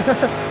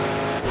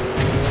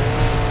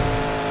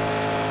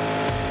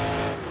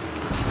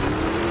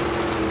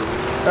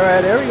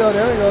 Alright, there we go. I'm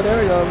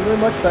doing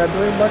much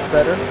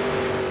better.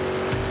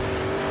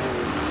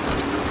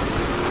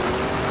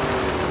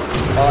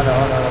 Oh no.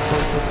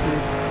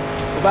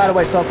 Well, by the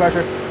way, self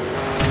pressure.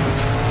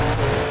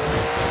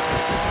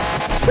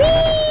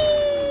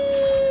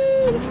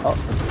 Oh.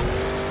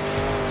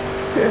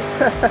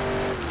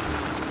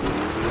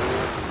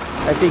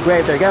 I see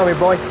Grave there. Get over here,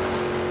 boy.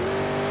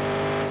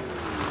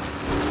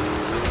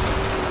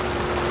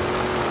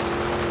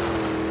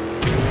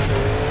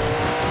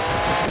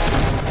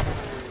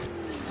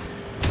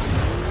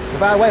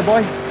 By the way,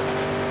 boy.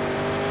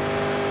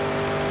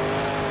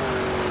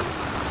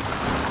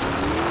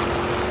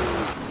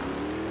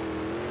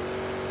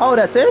 Oh,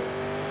 that's it?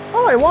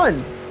 Oh, I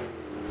won.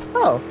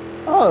 Oh,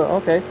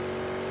 okay.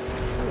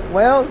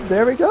 Well,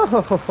 there we go.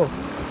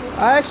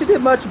 I actually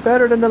did much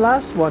better than the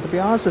last one, to be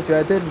honest with you.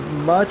 I did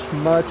much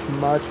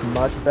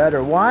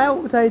better. Why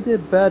would I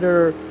did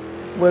better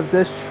with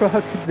this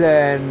truck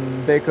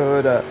than Big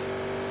Huda?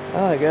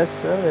 Oh, I guess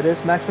it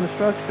is maximum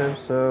destruction,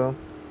 so...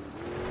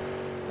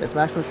 It's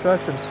maximum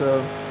destruction,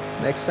 so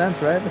makes sense,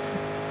 right?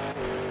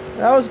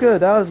 That was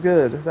good. That was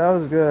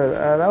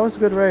a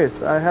good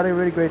race. I had a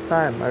really great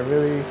time.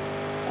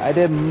 I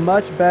did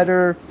much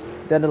better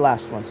than the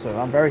last one, so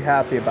I'm very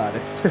happy about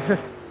it.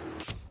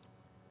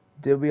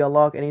 Did we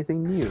unlock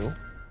anything new?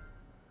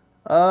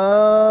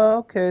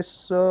 Okay,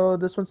 so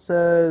this one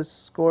says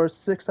score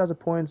 6,000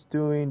 points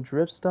doing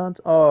drift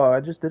stunts. Oh, I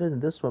just did it in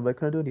this one, but I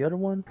couldn't do it in the other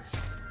one.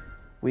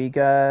 We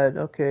got,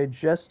 okay,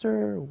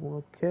 Jester.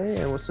 Okay,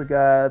 and we also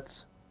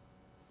got.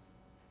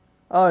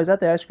 Oh, is that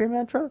the Ice Cream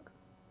Man truck?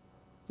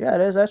 Yeah,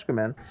 it is Ice Cream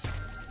Man.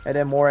 And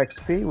then more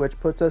XP, which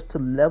puts us to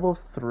level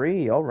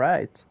 3.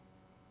 Alright.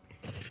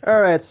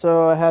 Alright,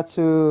 so I had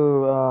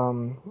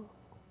to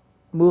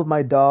move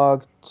my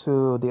dog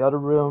to the other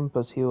room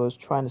because he was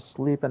trying to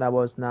sleep and I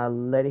was not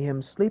letting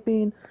him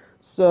sleeping.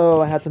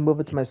 So I had to move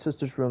it to my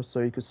sister's room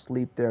so he could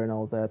sleep there and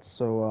all that.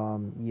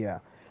 So yeah.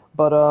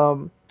 But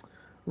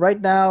right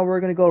now we're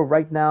gonna go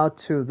right now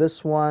to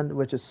this one,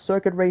 which is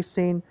circuit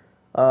racing.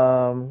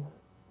 Um,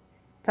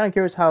 kind of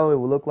curious how it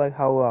will look like,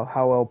 how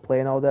I'll play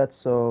and all that.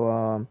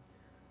 So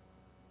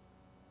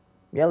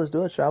yeah, let's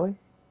do it, shall we?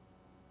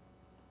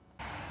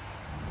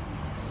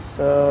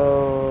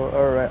 So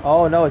alright.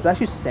 Oh no, it's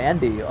actually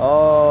sandy.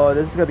 Oh,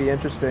 this is gonna be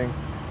interesting.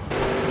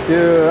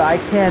 Dude, I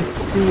can't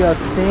see a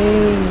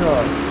thing.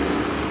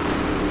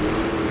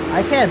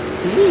 I can't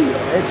see.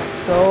 It's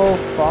so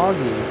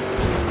foggy.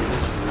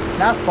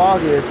 Not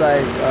foggy, it's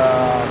like,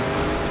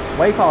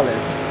 what do you call it?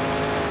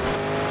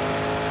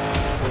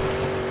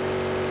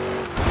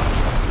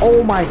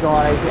 Oh my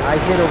god, I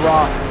hit a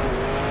rock.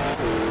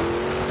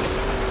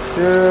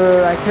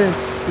 Dude, I couldn't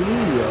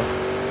see.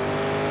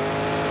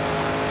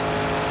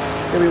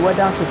 Dude, we went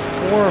down to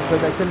 4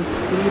 because I couldn't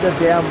see the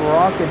damn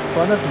rock in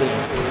front of me.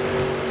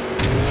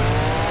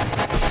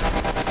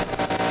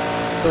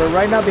 So we're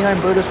right now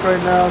behind Brutus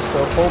right now,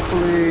 so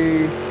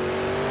hopefully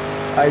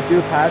I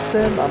do pass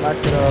him. I'm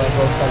actually gonna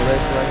go start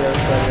racing right here so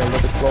I get a little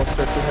bit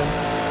closer to him.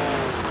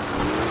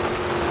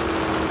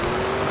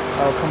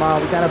 Oh, come on,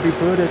 we gotta be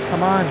Brutus,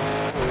 come on.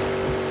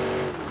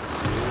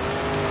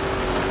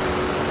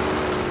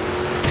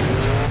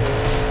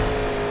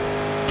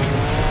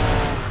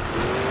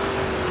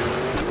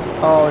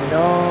 Oh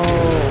no.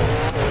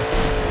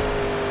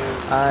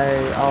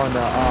 Oh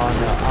no, oh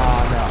no,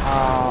 oh no,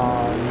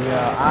 oh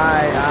no.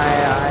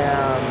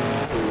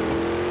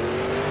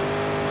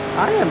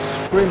 I am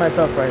screwing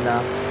myself right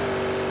now.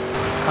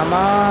 Come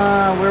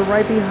on, we're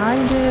right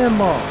behind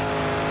him.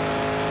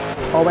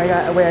 Oh my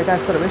god, wait, I got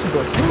acceleration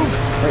boost.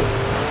 Wait.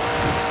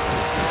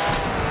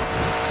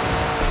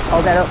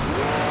 Oh, got up.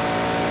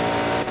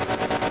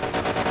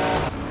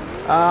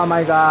 Oh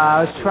my god,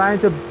 I was trying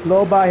to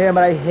blow by him,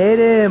 but I hit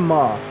him.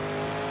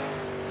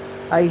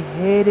 I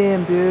hit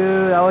him,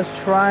 dude. I was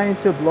trying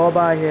to blow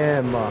by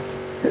him,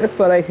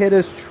 but I hit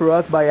his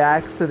truck by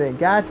accident.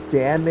 God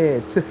damn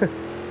it.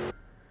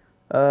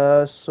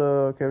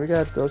 So, okay, we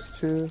got those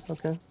two.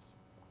 Okay.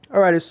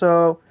 Alrighty,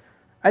 so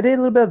I did a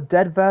little bit of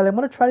Dead Valley. I'm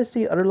gonna try to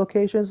see other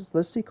locations.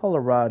 Let's see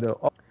Colorado.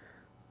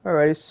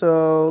 Alrighty,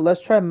 so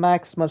let's try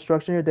max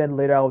construction here, then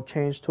later I'll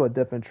change to a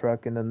different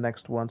truck in the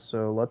next one.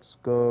 So let's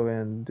go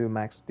and do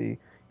max D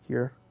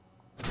here.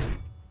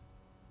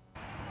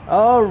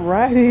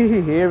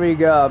 Alrighty, here we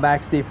go,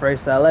 max D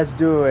freestyle. Let's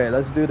do it.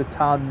 Let's do the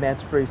Town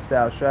Mets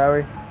freestyle, shall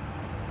we?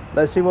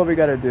 Let's see what we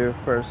gotta do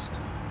first.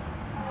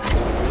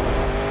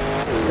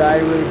 Sky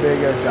really big,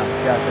 jump.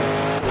 Gotcha.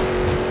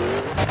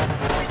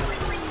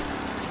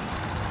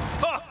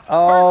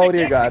 Oh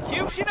dear God.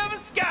 Execution of a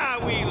sky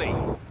wheelie.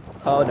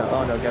 Oh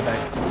no, get back.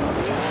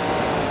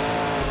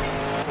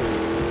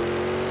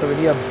 So we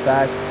need a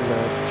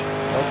backflip.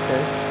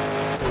 Okay.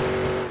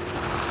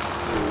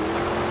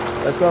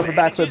 Let's go for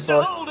backflip,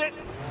 boy.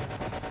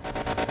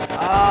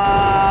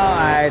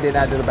 Ah, I did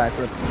not do the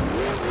backflip.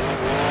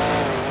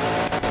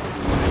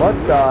 What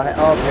the heck?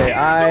 Okay,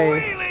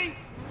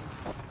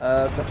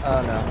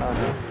 oh no.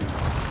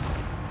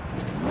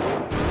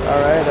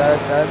 Alright,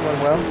 that went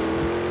well.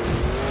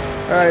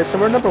 Alright, so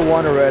we're number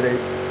 1 already.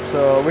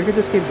 So we can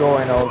just keep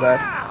going, all that.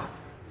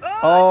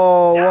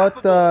 Oh,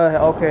 what the?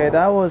 Okay,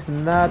 that was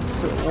not.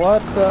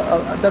 What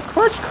the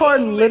clutch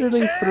card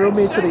literally threw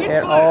me to the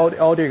air.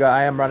 Oh dear God,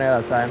 I am running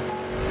out of time.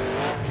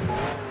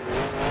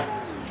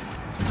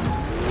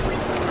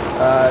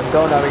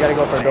 Donut, we gotta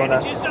go for a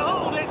donut.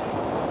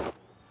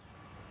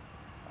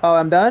 Oh,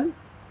 I'm done?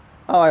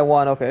 Oh, I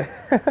won, okay.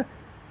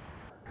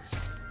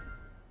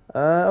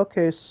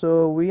 Okay,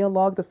 so we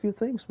unlocked a few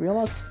things.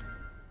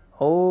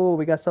 Oh,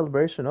 we got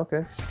celebration,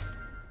 okay.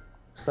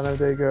 Son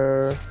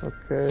Digger,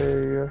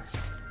 okay.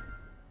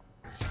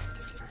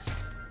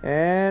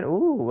 And,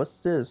 ooh, what's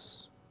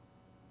this?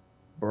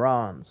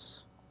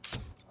 Bronze.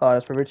 Oh,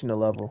 that's for reaching the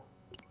level.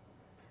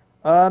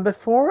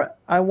 Before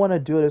I want to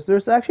do this,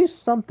 there's actually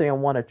something I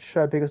want to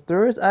try because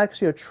there is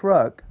actually a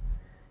truck.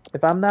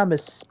 If I'm not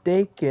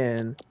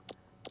mistaken,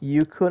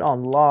 you could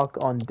unlock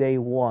on day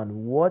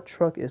 1. What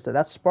truck is that?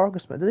 That's Sparkle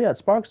Smash. Yeah, it's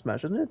Sparkle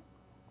Smash, isn't it?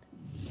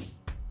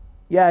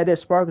 Yeah, it is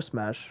Sparkle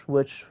Smash,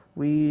 which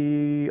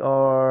we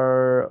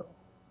are...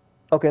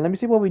 Okay, let me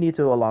see what we need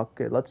to unlock.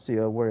 Okay, let's see.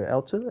 Where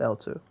L2?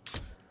 L2.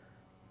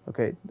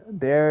 Okay,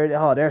 there.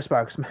 Oh, there's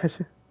Sparkle Smash.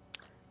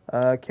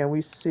 Can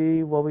we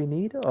see what we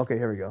need? Okay,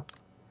 here we go.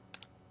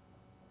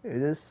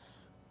 It is...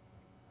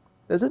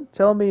 Does it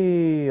tell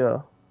me...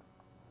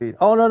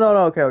 Oh, no.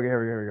 Okay,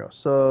 here we go.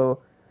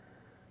 So,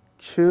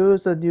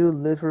 Choose a new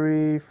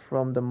livery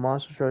from the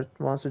Monster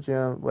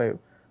Jam. Wait,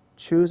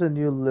 choose a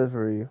new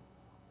livery.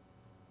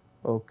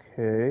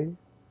 Okay.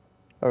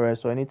 All right,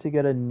 so I need to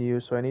get a new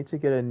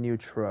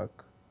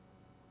truck.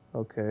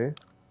 Okay.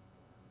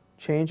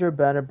 Change your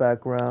banner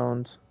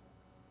background.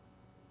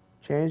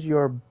 Change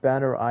your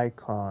banner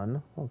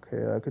icon.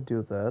 Okay, I could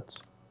do that.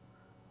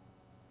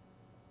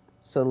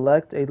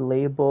 Select a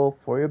label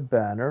for your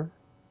banner.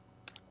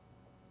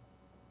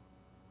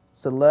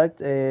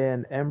 Select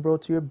an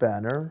emerald to your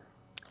banner.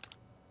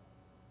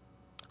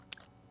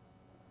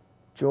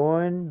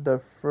 Join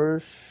the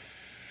first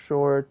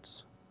short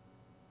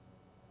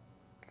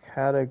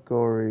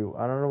category.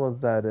 I don't know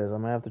what that is. I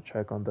might have to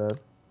check on that.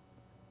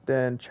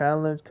 Then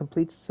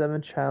complete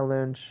 7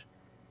 challenge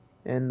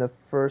in the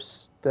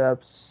first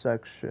step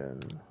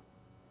section.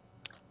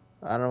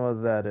 I don't know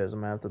what that is. I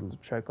might have to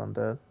check on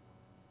that.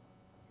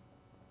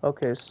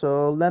 Okay,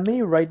 so let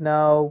me right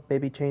now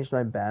maybe change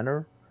my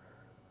banner.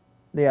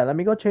 Yeah, let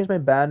me go change my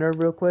banner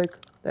real quick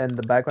and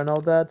the background and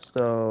all that.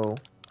 So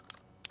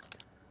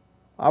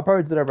I'll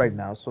probably do that right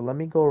now. So let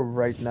me go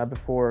right now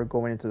before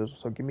going into this.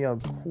 So give me a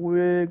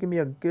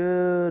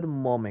good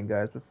moment,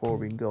 guys, before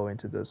we go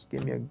into this.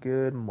 Give me a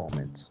good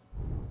moment.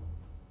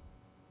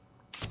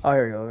 Oh,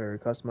 here we go. Here,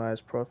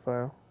 customize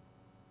profile.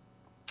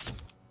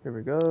 Here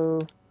we go.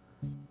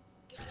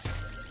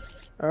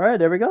 All right,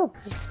 there we go.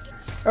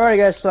 All right,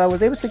 guys. So I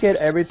was able to get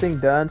everything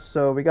done.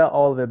 So we got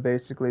all of it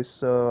basically.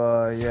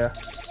 So yeah.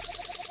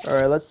 All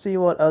right, let's see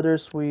what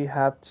others we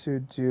have to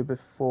do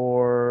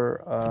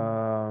before.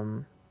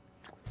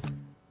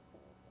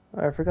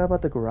 I forgot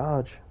about the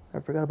garage. I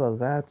forgot about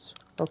that.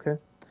 Okay.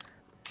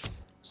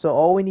 So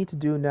all we need to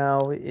do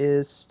now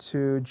is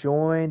to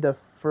join the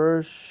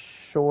first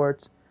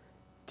short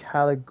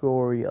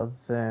category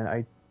event.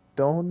 I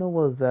don't know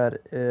what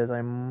that is.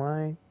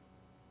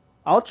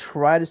 I'll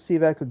try to see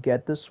if I could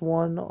get this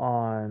one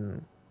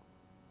on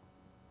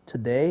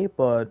today,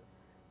 but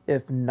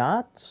if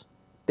not,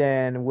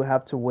 then we'll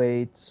have to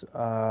wait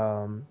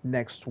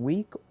next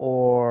week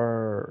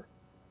or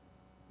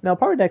no,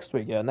 probably next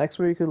week. Yeah, next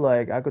week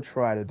I could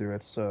try to do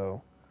it.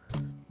 So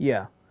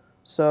yeah,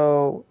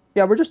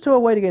 we're just 2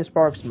 away to get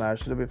Spark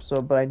Smash.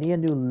 So, but I need a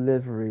new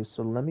livery.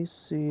 So let me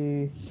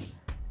see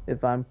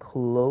if I'm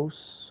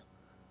close.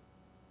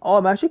 Oh,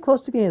 I'm actually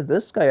close to getting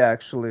this guy.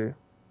 Actually,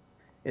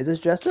 is this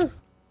Jester?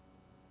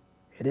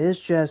 It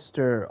is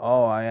Jester.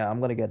 Oh yeah, I'm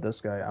gonna get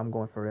this guy. I'm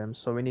going for him.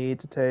 So we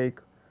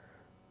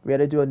had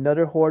to do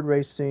another Horde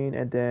racing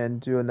and then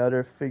do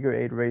another Figure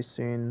 8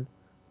 racing.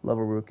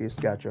 Level rookies.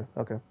 Gotcha.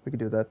 Okay, we can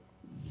do that.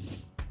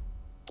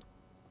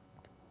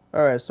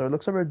 Alright, so it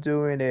looks like we're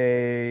doing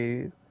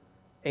a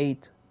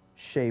 8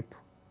 shape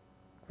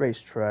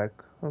racetrack.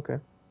 Okay.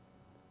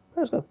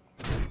 Let's go.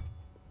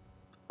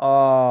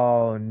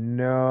 Oh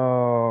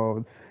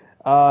no.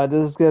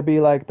 This is gonna be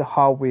like the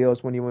Hot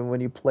Wheels when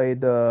you play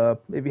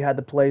if you had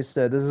the play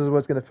set, this is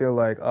what's gonna feel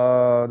like.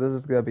 Oh, this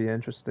is gonna be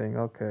interesting.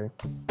 Okay.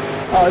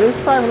 Oh, this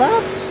is 5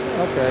 laps?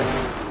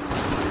 Okay.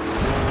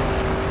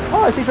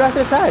 Oh, I see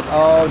drastic attack.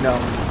 Oh no.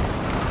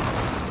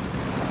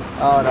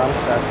 Oh no, I'm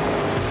stuck.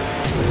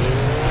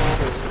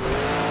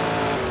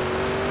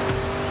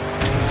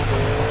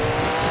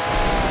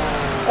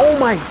 Oh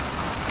my.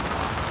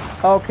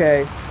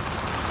 Okay.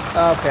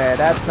 Okay,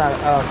 that's not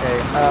okay.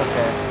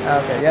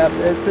 Yep,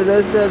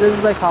 this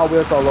is like Hot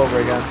Wheels all over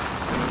again.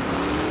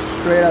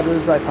 Straight up,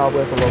 this is like Hot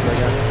Wheels all over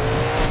again.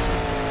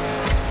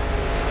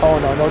 Oh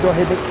no, don't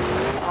hit me.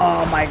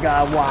 Oh my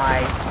god,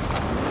 why?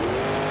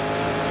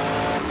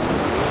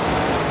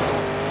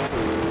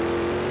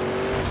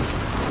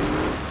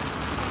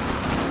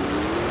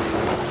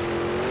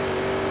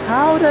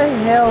 How the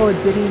hell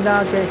did he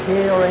not get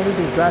hit or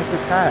anything? Drastic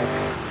attack.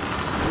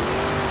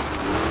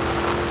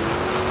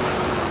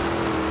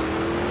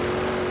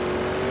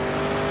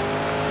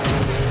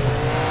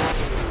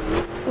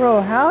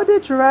 Bro, how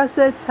did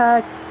Jurassic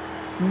Attack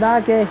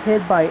not get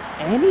hit by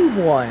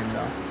anyone?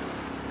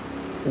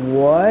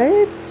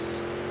 What?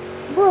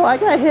 Bro, I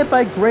got hit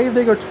by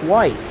Gravedigger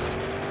twice.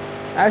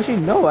 Actually,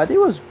 no, I think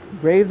it was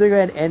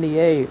Gravedigger and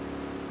NEA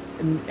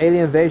in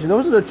Alien Invasion.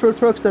 Those are the true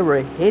trucks that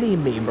were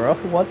hitting me, bro.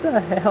 What the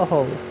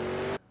hell?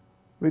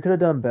 We could have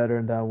done better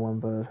in that one,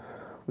 but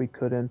we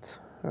couldn't.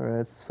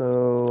 Alright,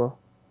 so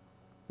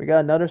we got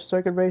another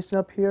circuit racing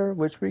up here,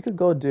 which we could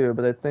go do,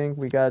 but I think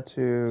we got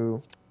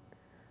to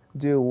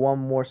do one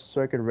more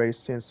circuit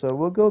racing. So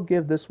we'll go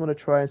give this one a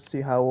try and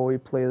see how well we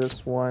play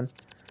this one.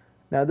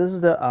 Now this is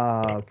the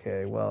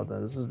okay, well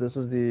then this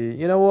is the,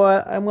 you know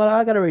what, I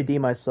gotta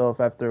redeem myself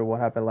after what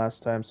happened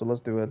last time, so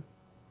let's do it.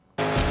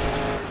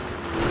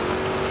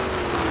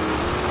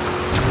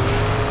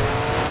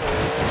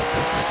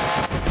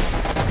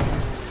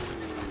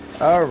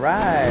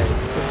 Alright.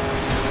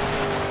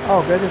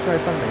 Oh, good, just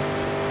right from me.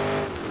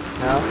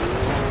 No?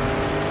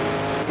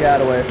 Get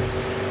out of the way.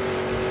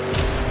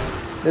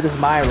 This is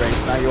my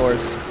race, not yours.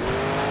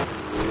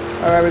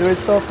 Alright, we're doing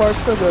so far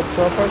so good,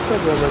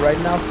 We're right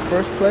now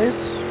first place,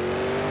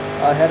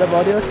 ahead of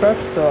all the other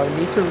trucks, so I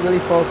need to really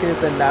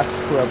focus and not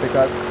screw up,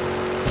 because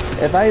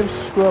if I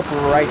screw up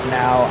right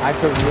now, I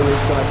could really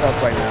screw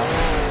myself right now.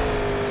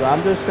 So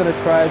I'm just gonna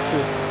try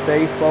to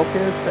stay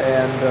focused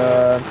and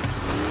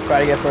try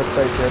to get first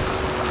place here.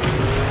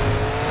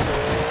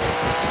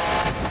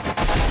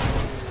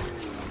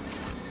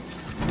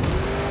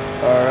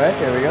 All right,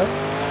 here we go.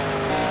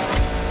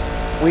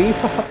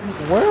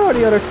 Where are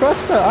the other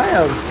trucks? I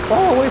am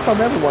far away from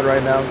everyone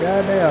right now.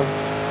 God damn.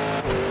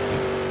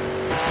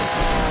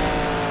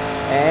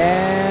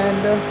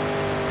 And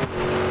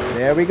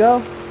there we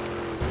go.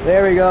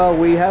 There we go.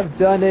 We have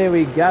done it.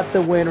 We got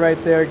the win right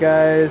there,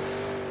 guys.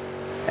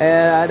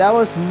 And that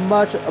was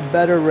much a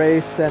better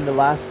race than the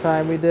last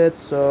time we did.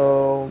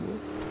 So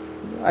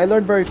I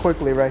learned very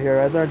quickly right here.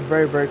 I learned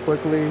very, very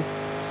quickly.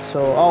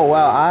 So, oh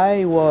wow,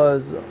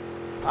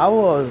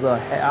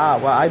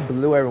 well, I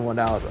blew everyone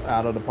out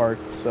of the park.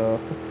 So,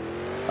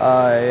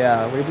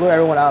 yeah, we blew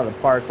everyone out of the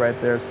park right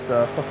there.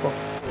 So,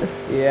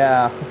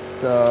 yeah.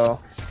 So,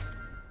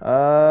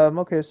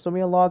 okay. So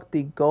we unlocked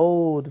the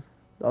gold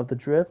of the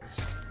drifts,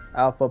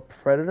 Alpha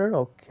Predator.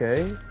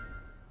 Okay,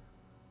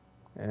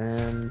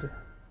 and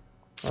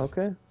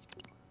okay,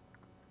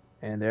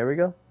 and there we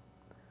go.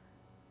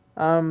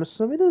 I'm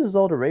assuming this is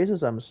all the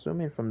races. I'm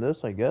assuming from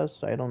this, I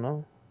guess. I don't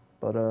know,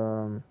 but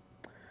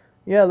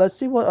yeah, let's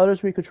see what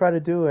others we could try to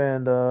do,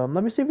 and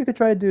let me see if we could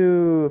try to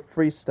do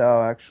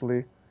freestyle,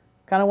 actually.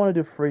 Kind of want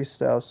to do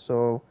freestyle,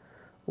 so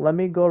let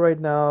me go right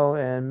now,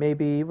 and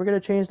maybe we're going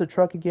to change the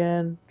truck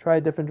again, try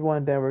a different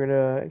one, then we're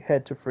going to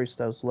head to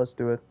freestyle, so let's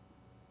do it.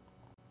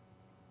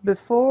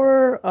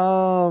 Before,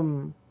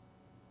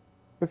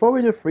 before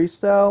we do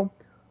freestyle,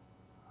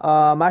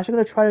 I'm actually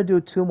going to try to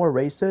do 2 more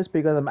races,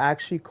 because I'm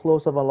actually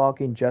close of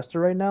unlocking Jester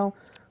right now.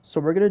 So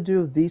we're gonna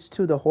do these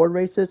 2, the horde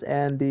races,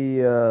 and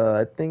the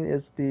I think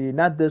it's the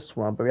not this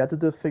one, but we have to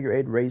do figure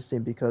 8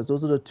 racing, because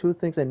those are the 2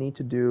 things I need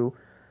to do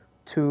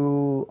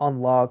to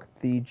unlock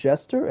the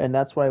Jester, and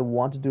that's what I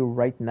want to do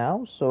right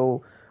now.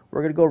 So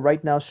we're gonna go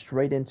right now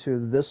straight into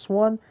this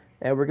one,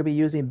 and we're gonna be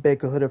using Big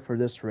Cahuta for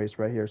this race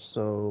right here.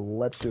 So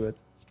let's do it.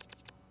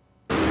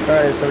 All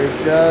right, so we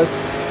just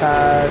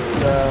had.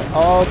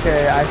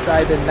 Okay,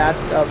 I did not.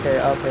 Okay,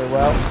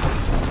 well.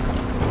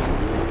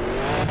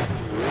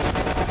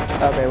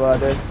 Okay, well,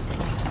 this.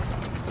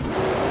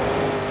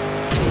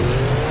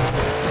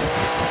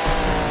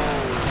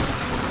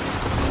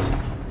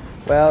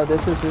 Well,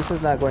 this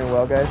is not going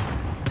well, guys.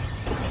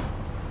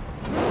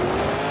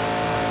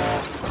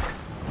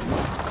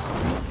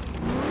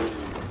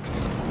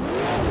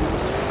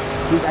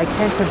 Dude, I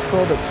can't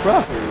control the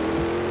truck.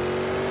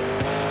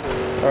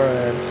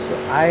 Alright, so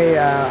I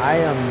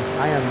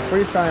am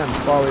pretty sure I am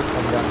far away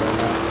from them right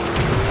now.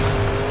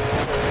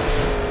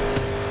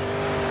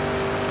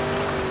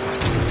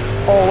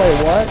 Oh wait,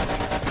 what?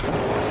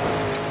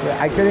 Wait,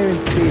 I couldn't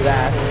even see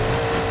that.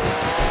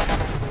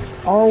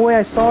 Oh wait,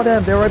 I saw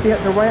them. They're right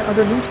behind, they're right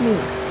underneath me.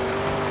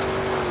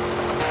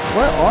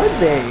 Where are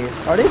they?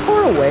 Are they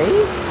far away?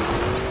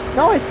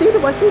 No, I see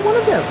them. I see one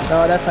of them.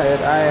 No, that's not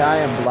it. I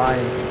am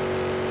blind.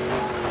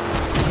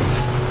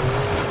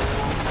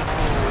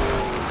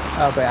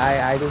 Okay,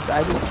 I just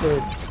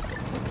did.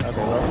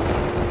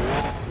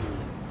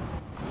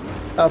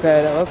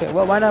 Okay, well. Okay,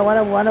 well, why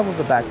not with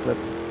the backflip?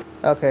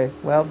 Okay,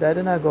 well, that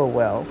did not go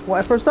well.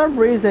 Well, for some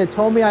reason, it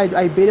told me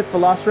I beat a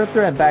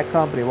Velociraptor and bad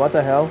company. What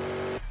the hell?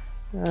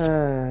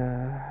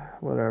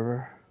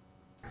 Whatever.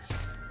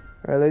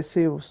 Alright, let's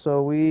see.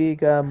 So we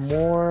got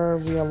more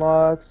we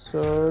unlocked.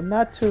 So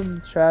not too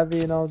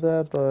shabby and all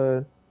that,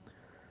 but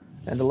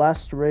and the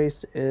last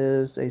race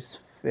is a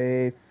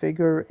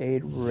figure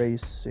 8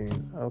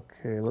 racing.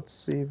 Okay, let's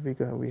see if we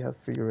have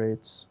figure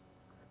 8s.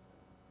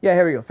 Yeah,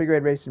 here we go. Figure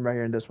 8 racing right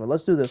here in this one.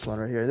 Let's do this one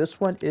right here. This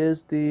one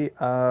is the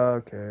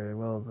okay,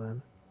 well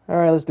then.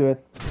 Alright, let's do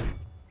it.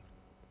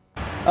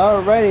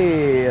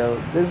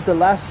 Alrighty, this is the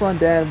last one,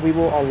 then we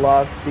will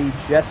unlock the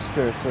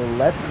Jester, so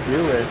let's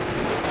do it.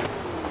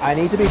 I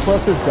need to be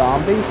close to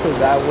zombies, so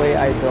that way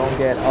I don't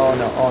get, oh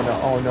no,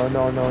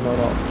 no.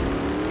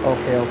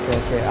 Okay,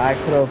 I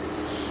could have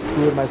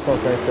screwed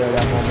myself right there at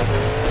that moment.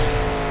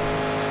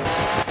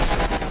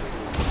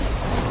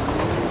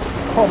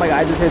 Oh my god,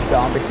 I just hit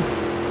zombie.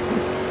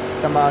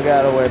 Come on, get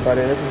out of the way,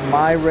 buddy. This is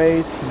my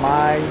race,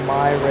 my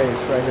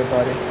race right here,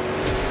 buddy.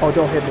 Oh,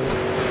 don't hit me.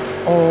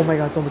 Oh my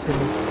god, someone hit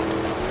me.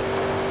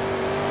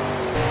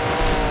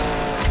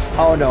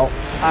 Oh no,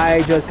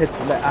 I just hit,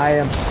 I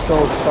am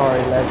so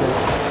sorry, legend.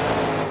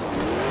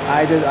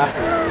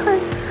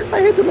 I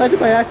hit the legend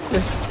by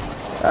accident.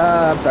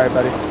 I'm sorry,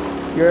 buddy.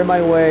 You're in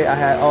my way.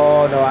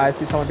 Oh no, I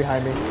see someone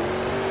behind me.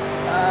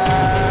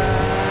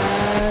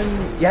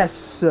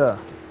 Yes,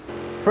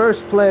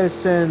 first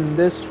place in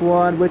this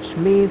one, which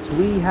means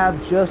we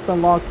have just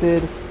unlocked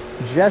it.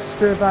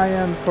 Jester, if I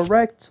am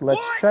correct.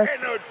 Let's check. What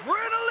an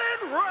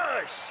adrenaline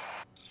rush!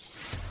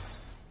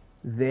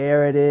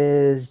 There it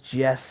is,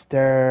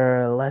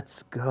 Jester.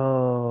 Let's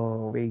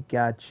go. We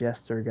got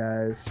Jester,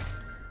 guys.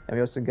 And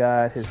we also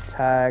got his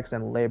tags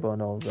and label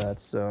and all that.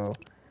 So,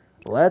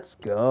 let's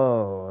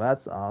go.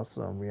 That's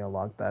awesome. We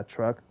unlocked that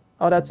truck.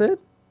 Oh, that's it?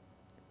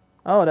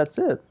 Oh, that's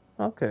it.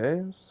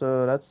 Okay.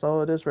 So, that's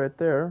all it is right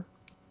there.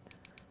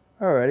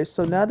 Alrighty,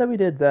 so now that we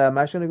did that, I'm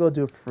actually gonna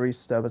go do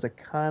freestyle because I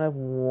kind of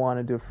want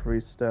to do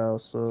freestyle.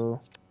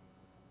 So,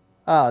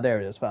 there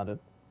it is, found it.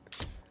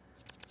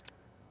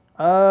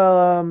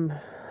 Um,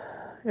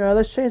 yeah,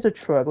 let's change the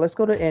truck. Let's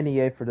go to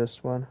NEA for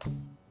this one.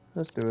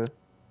 Let's do it.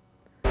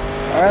 All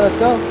right, let's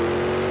go. All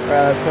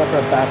right, let's go for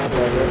a backup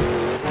right here.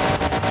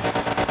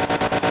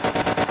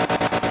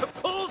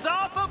 Pulls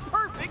off a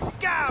perfect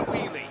sky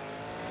wheelie.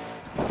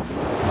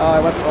 Oh, I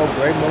went. Oh,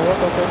 great move.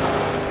 Okay.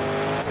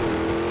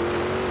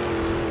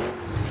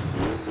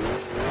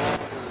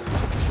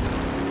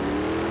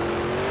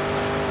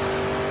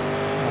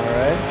 All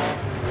right.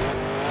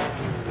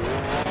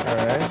 All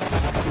right.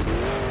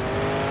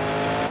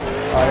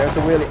 Oh, there's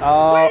the wheelie.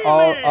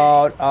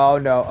 Oh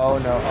no. Oh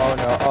no. Oh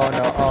no. Oh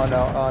no. Oh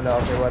no. Oh no.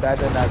 Okay, well that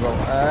did not go.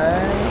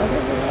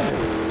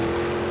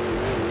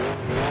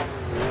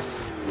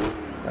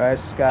 All right,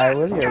 Sky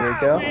wheelie. Here we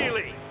go.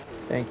 Wheelie.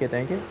 Thank you.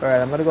 Thank you. All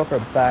right, I'm gonna go for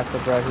a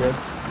backup right here.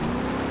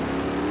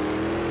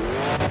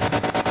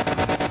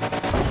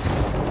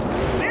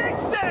 Big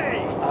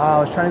save. Oh, I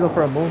was trying to go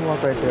for a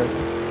moonwalk right there.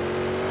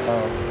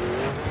 Oh.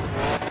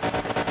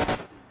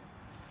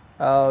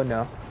 Oh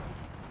no.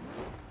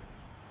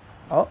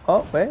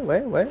 Oh, wait.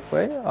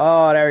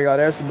 Oh, there we go.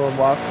 There's the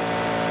moonwalk.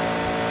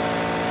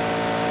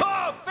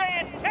 Oh,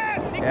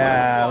 fantastic.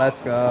 Yeah,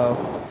 let's go.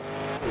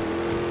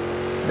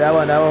 That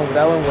one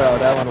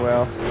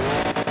well.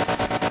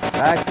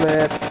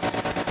 Backflip.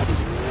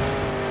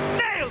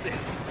 Nailed it.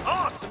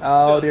 Awesome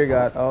Oh stuff. dear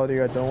God.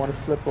 Don't want to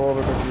flip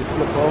over because if you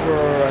flip over,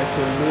 I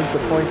should lose the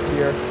points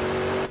here.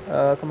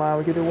 Come on,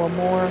 we can do one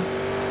more.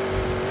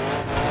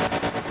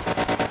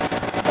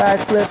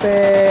 Backflip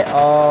it.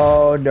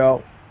 Oh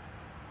no.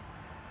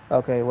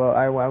 Okay, well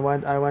I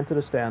went to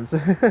the stands.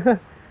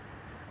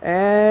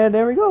 And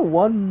there we go,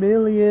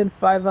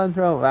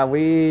 1,500,000. Wow,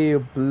 we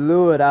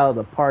blew it out of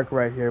the park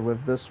right here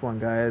with this one,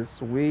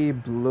 guys. We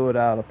blew it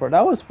out of the park.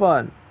 That was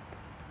fun.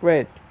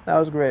 Great. That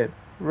was great.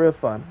 Real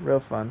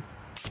fun.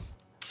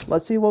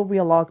 Let's see what we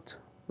unlocked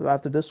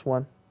after this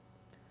one.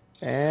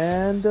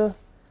 And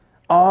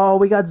oh,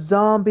 we got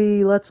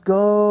zombie. Let's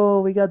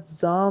go. We got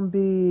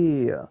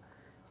zombie.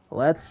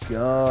 Let's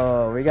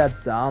go. We got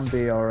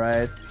zombie, all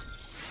right.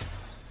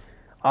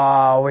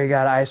 Oh, we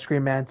got Ice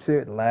Cream Man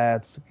too.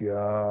 Let's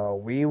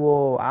go.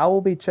 I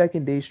will be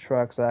checking these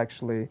trucks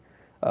actually.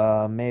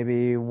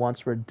 Maybe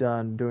once we're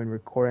done doing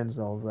recordings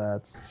and all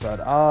that.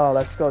 But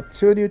let's go.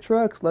 2 new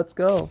trucks. Let's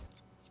go.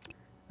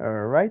 All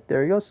right,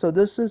 there you go. So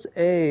this is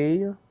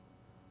a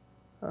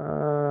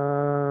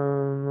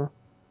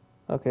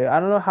okay, I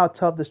don't know how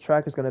tough this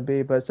track is gonna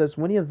be, but it says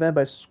win the event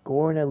by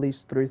scoring at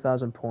least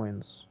 3,000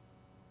 points.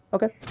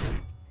 Okay.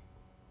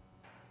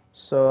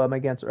 So I'm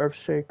against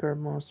Earthshaker,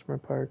 Monster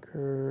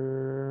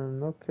Parker.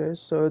 Okay,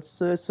 so it's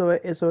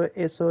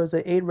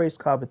an 8 race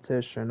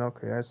competition.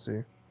 Okay, I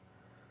see.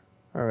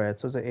 All right,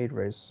 so it's an 8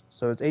 race.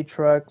 So it's 8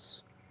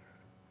 trucks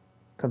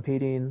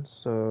competing.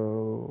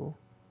 So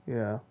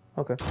yeah,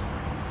 okay.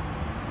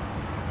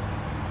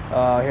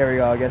 Here we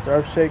go against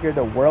Earthshaker,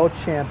 the world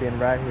champion,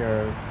 right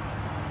here.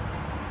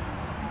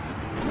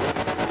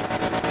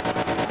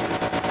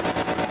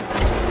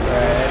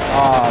 Right.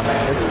 Oh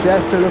man, this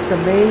gesture looks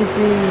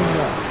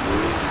amazing.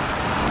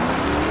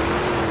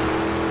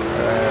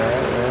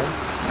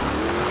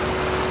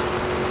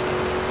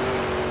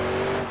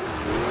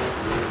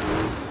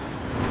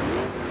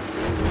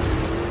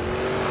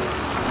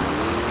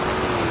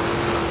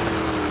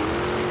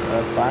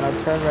 Final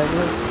turn right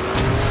here.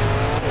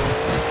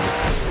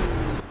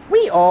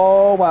 Wee!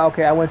 Oh, wow,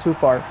 okay, I went too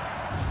far.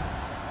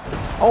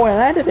 Oh, and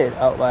I did it!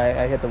 Oh,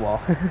 I hit the wall.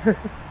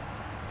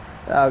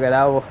 Okay,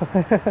 that will...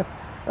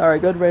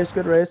 Alright, good race.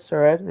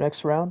 Alright,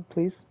 next round,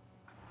 please.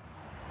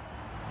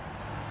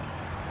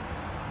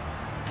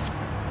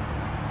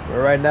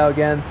 We're right now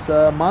against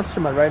Monster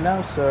Man right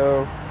now,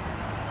 so...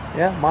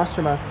 Yeah,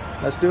 Monster Man.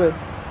 Let's do it.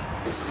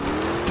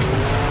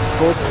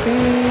 Full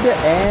speed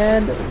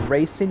and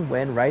racing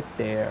win right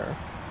there.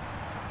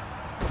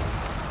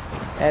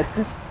 And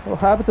what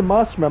happened to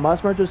Monster Man?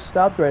 Monster Man just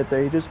stopped right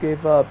there. He just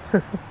gave up.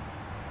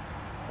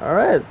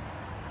 Alright.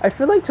 I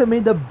feel like to me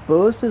the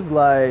boost is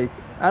like...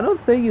 I don't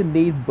think you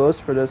need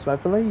boost for this one.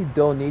 I feel like you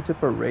don't need to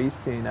for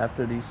racing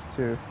after these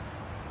two.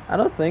 I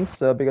don't think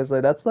so because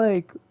like that's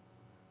like...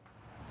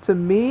 To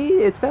me,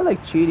 it's kind of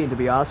like cheating to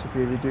be honest with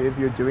you if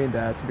you're doing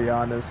that, to be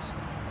honest.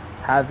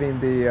 Having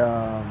the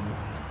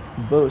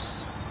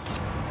boost.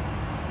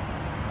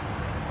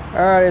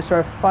 Alright, so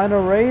our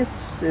final race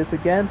is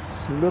against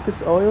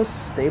Lucas Oil's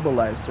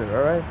Stabilizer,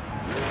 alright?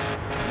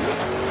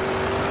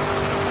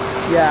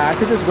 Yeah, I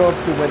could just go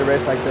to win a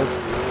race like this.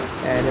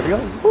 And here we go.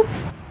 Whoop.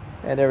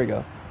 And there we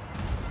go.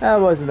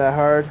 That wasn't that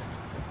hard.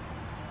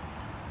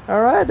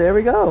 Alright, there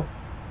we go.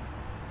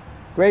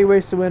 Great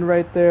race to win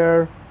right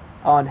there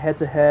on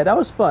head-to-head. That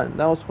was fun.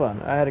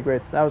 I had a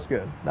great... That was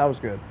good.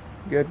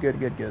 Good. Good.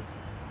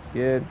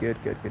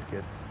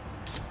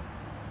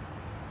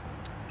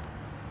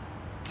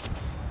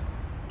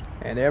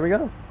 And there we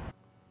go.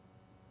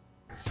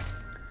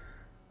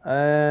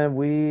 And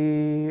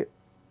we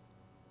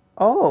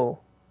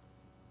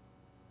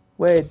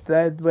Wait,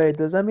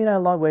 does that mean I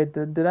unlocked,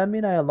 did that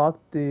mean I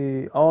unlocked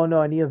the, oh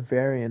no, I need a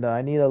variant,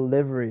 I need a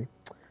livery.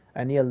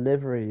 I need a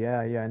livery, yeah,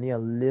 I need a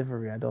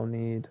livery, I don't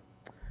need,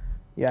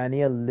 yeah, I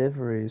need a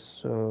livery,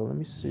 so let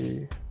me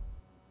see.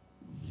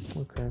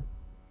 Okay.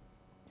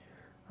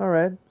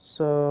 Alright,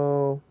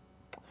 so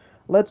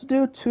let's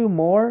do two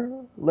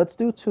more. Let's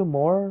do two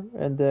more,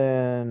 and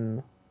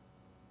then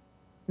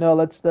no,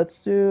 let's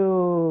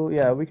do,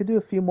 yeah, we could do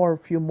a few more,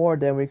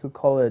 then we could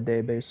call it a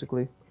day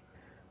basically.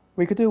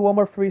 We could do one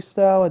more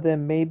freestyle, and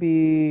then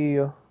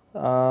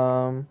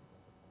um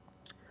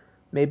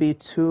maybe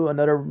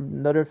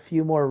another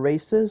few more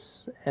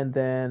races, and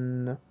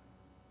then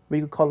we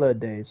could call it a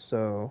day.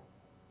 So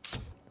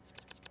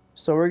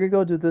we're gonna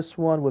go do this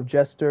one with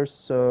Jester,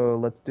 so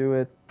let's do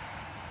it.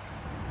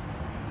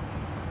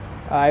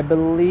 I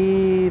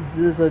believe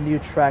this is a new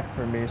track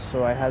for me,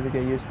 so I had to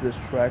get used to this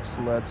track,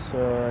 so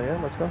yeah,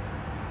 let's go.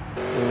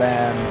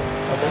 Land.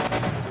 Okay.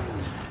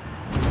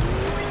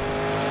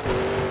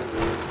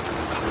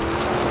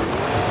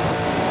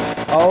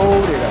 Oh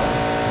dear.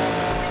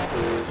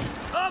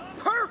 A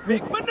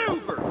perfect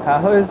maneuver.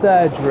 How is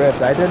that a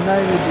drift? I did not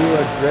even do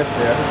a drift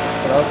there,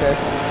 but okay.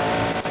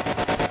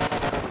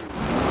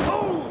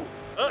 Oh,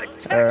 a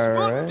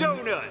textbook Alright.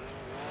 donut.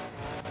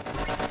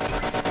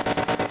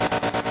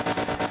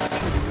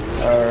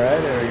 Alright,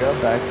 there we go,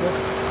 backflip.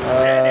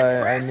 An I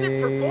impressive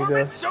need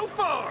performance so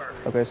far.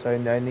 okay, so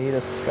I need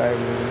a sky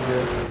move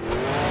here.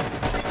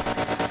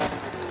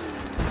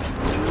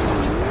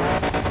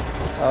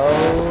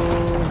 Oh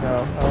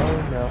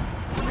no.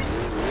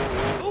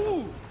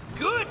 Ooh,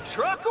 good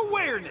truck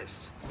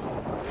awareness.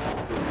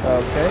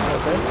 Okay.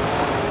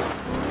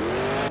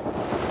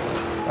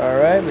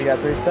 Alright, we got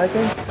 3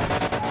 seconds.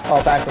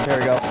 Oh, backflip, here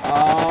we go.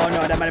 Oh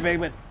no, that might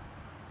have been.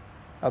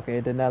 Okay,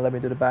 it did not let me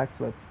do the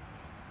backflip.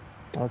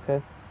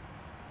 Okay.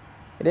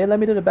 It didn't let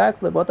me do the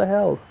backflip, what the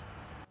hell?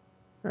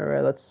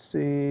 Alright, let's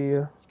see.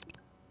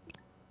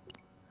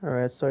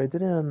 Alright, so I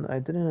didn't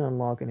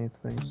unlock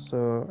anything.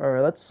 So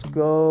alright, let's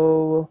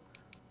go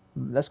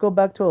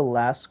back to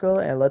Alaska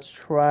and let's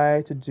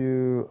try to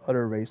do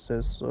other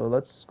races. So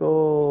let's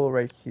go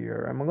right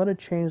here. I'm gonna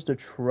change the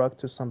truck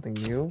to something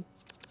new.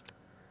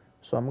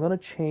 So I'm gonna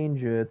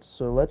change it.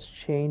 So let's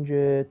change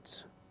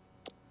it.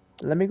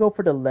 Let me go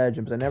for the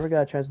legend, because I never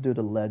got a chance to do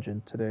the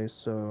legend today.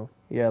 So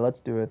yeah,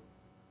 let's do it.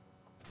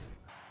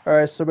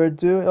 Alright, so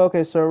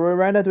we're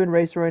right now doing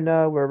race right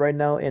now. We're right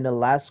now in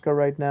Alaska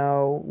right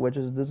now,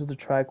 this is the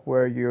track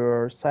where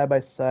you're side by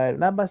side,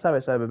 not by side by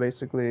side, but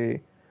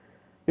basically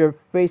you're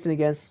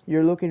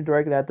you're looking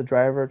directly at the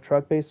driver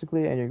truck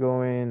basically, and you're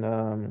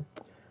going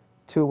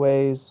 2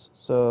 ways.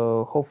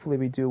 So hopefully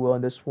we do well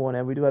in this one,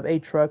 and we do have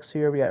 8 trucks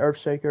here. We got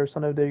Earthshaker,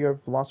 Son of Digger,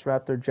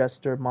 Velociraptor,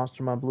 Jester,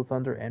 Monster Jam, Blue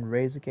Thunder, and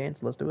Raise Again.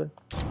 So let's do it.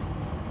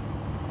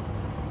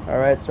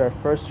 Alright, so our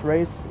first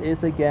race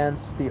is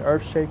against the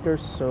Earthshaker,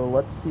 so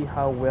let's see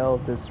how well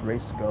this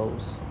race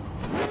goes.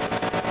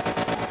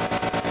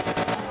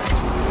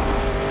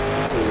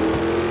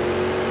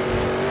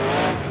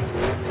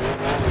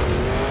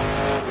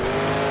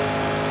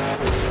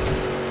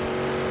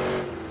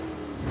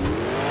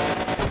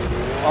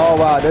 Oh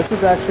wow, this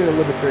is actually a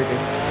little bit tricky.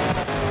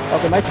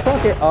 Okay, my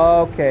truck is...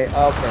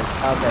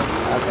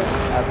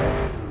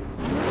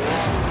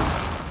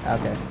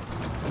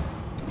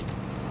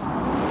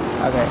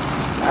 Okay,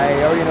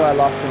 I already know I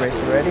lost the race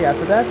already.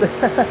 After that,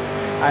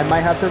 I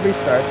might have to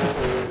restart.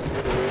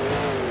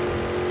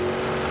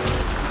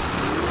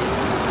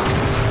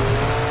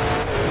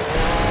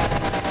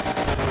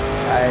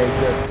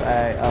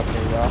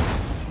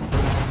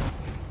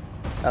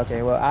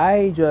 Okay, well,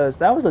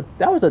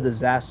 that was a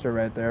disaster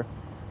right there.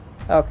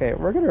 Okay,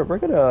 we're gonna,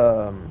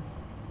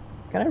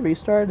 can I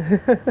restart?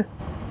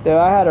 Dude,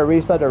 I had to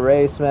restart the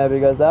race, man,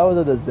 because that was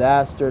a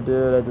disaster,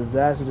 dude. A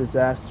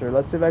disaster.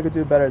 Let's see if I could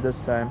do better this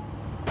time.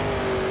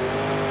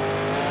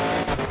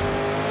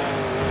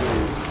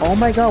 Oh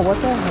my god, what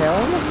the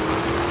hell?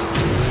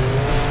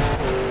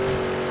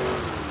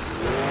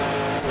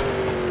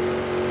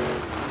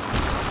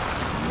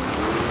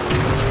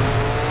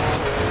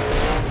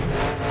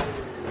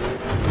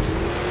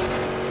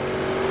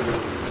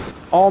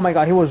 Oh my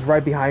god, he was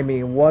right behind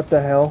me. What the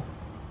hell?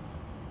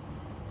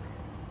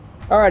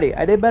 Alrighty,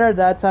 I did better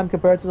that time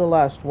compared to the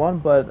last one,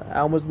 but I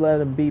almost let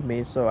him beat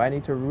me, so I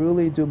need to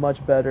really do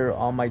much better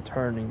on my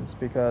turnings,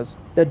 because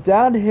the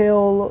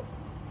downhill,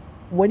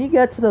 when you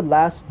get to the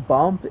last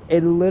bump,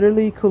 it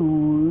literally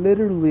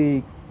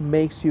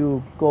makes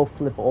you go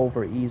flip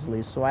over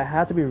easily, so I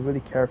have to be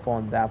really careful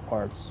on that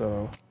part.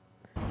 So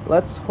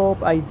let's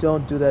hope I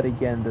don't do that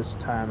again this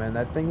time. And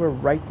I think we're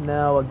right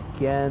now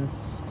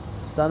against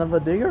Son of a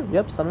Digger.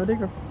 Yep, Son of a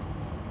Digger.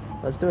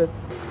 Let's do it.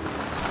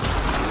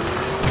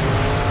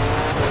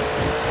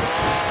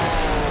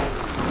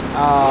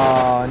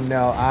 Oh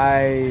no,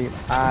 I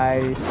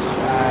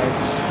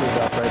screwed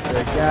up right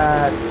there.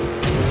 God,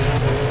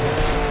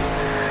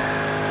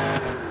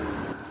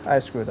 I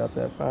screwed up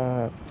there.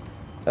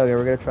 Okay,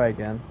 we're gonna try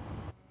again.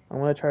 I'm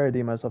gonna try to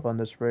redeem myself on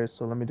this race,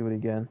 so let me do it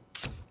again.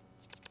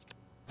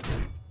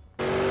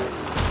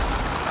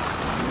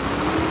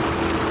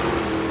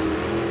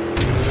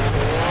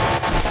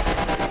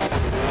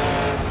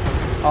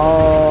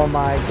 Oh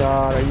my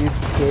god, are you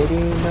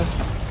kidding?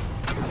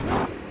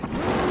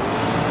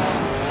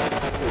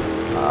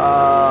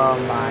 Oh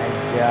my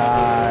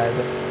god.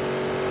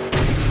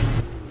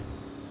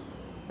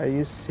 Are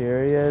you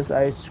serious?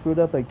 I screwed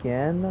up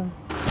again?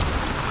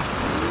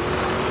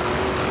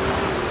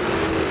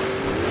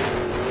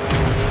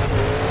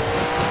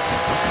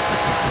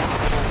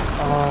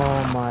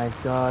 Oh my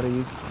god, are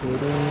you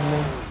kidding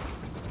me?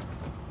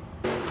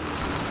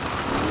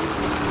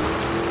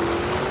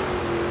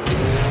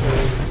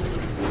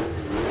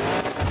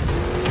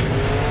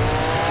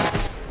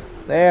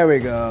 There we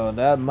go,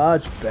 that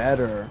much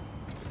better.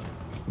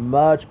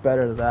 Much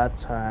better that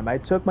time. I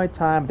took my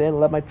time,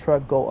 didn't let my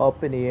truck go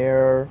up in the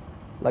air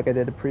like I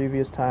did the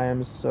previous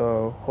times,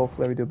 so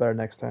hopefully we do better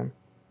next time.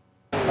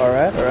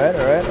 Alright, alright,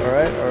 alright,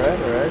 alright, alright,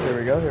 alright, here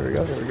we go, here we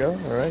go, here we go.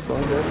 Alright,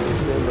 going good,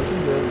 looking good,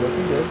 looking good,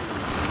 looking good.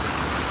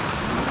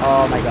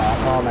 Oh my god,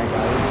 oh my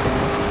god.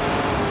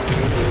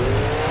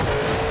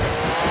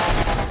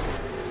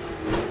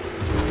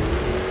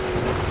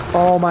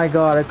 Oh my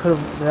god, I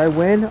could've, did I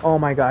win? Oh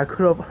my god, I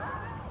could've.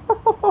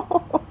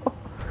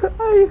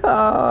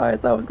 I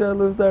thought I was gonna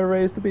lose that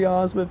race, to be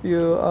honest with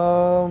you.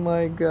 Oh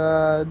my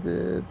god,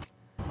 dude.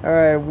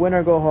 Alright, win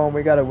or go home.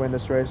 We gotta win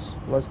this race.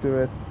 Let's do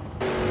it.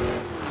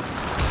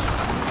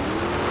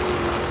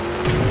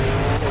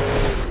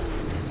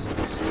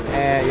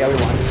 And yeah, we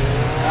won.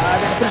 I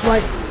gotta finish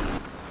my.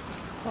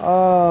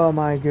 Oh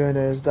my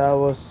goodness, that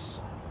was.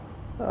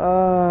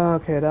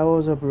 Okay, that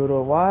was a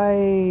brutal.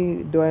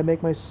 Why do I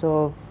make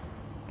myself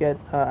get?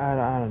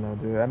 I don't know,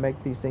 dude. I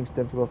make these things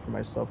difficult for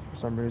myself for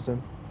some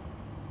reason.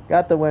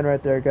 Got the win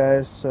right there,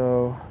 guys.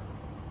 So.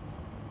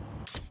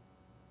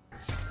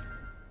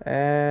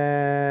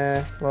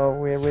 And well,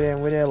 we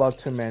didn't log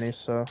too many,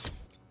 so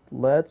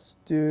let's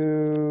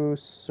do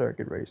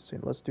circuit racing.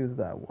 Let's do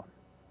that one.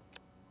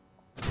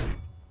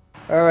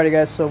 Alrighty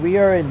guys, so we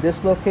are in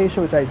this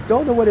location, which I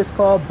don't know what it's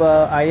called,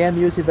 but I am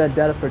using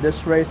Vendetta for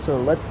this race, so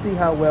let's see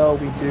how well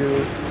we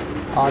do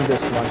on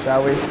this one,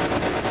 shall we?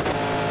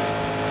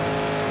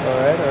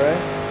 Alright,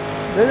 alright.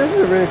 This is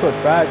a really cool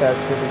track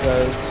actually,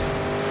 because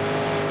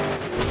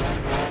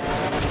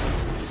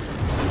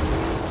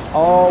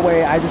oh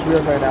wait, I just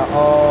realized right now.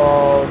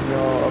 Oh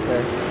no,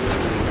 okay.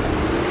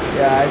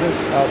 Yeah,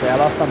 okay, I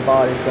lost some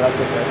bodies, but that's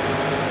okay.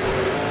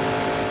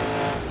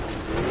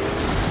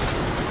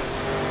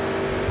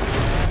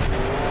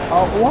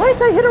 Oh, why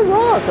did I hit a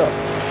rock?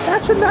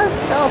 That should not,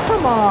 oh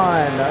come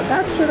on.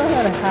 That should not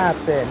have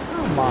happened.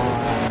 Come on.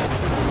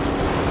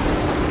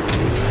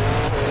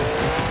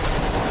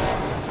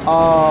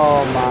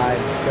 Oh my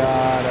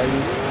god, are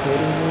you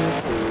kidding me?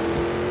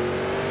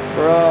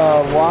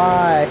 Bro,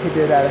 why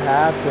did that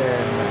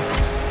happen?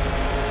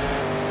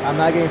 I'm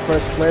not getting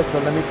first place,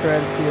 but let me try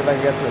and see if I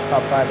can get to the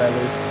top 5 at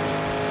least.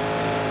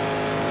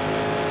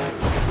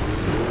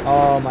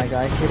 Oh my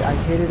god, I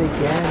hit it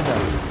again.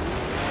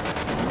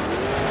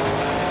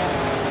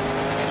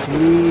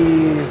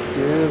 Jeez,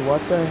 dude,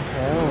 what the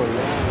hell?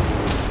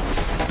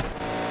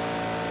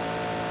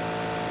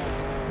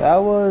 That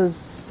was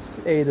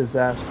a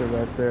disaster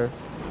right there,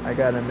 I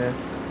gotta admit.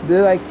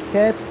 Dude, I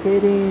kept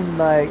hitting,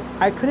 like,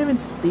 I couldn't even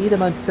see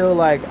them until,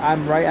 like,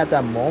 I'm right at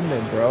that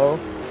moment, bro.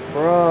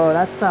 Bro,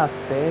 that's not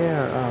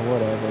fair.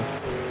 Whatever.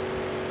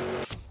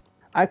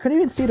 I couldn't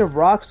even see the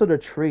rocks or the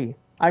tree.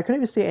 I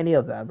couldn't even see any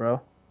of that, bro.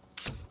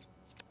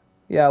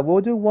 Yeah, we'll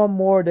do one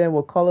more, then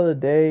we'll call it a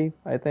day,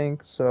 I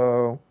think,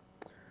 so...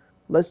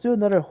 Let's do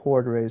another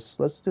horde race.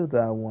 Let's do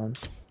that one.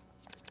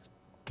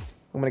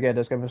 I'm gonna get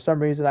this guy. For some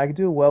reason, I can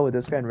do well with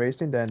this guy in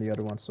racing than the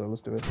other one, so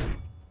let's do it.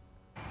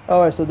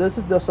 Alright, so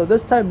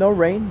this time no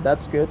rain.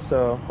 That's good.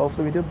 So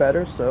hopefully we do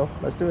better. So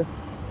let's do it.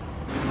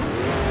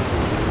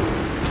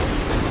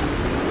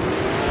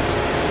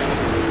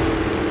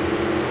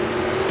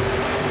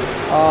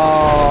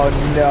 Oh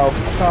no!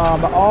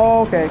 Come.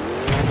 Oh, okay.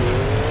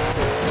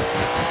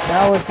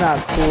 That was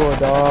not cool,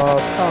 dog.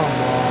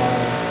 Come on.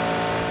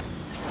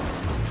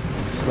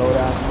 Slow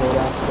down, slow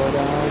down, slow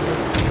down.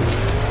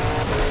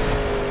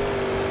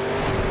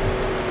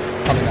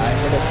 Oh my god, I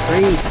hit a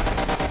tree.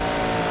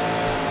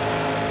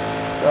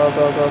 Go,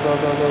 go, go, go,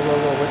 go, go, go,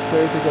 go. Which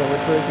way is he going?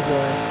 Which way is he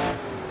going?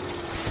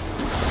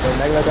 So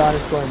Megalodon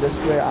is going this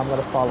way. I'm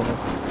gonna follow him.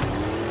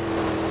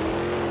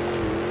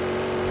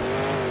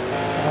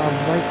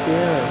 Right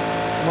there.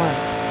 Come on.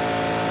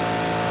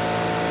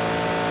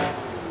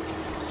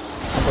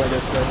 I'm going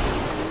this way.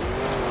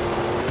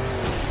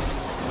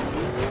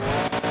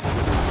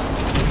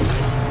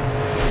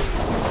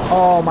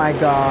 Oh my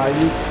god, are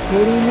you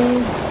kidding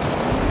me?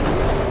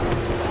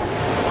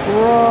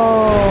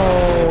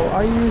 Bro,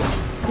 are you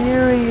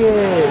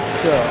serious?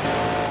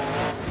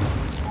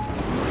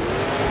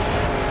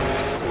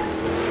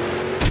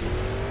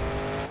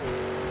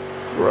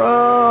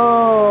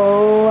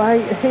 Bro, I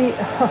hate,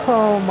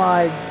 oh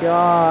my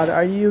god,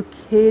 are you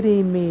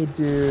kidding me,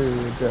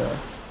 dude?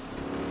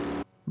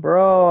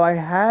 Bro, I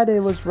had it,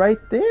 was right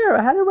there,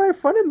 I had it right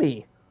in front of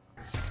me.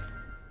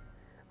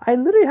 I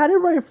literally had it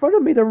right in front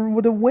of me to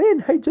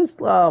win. I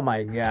just, oh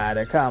my god,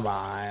 come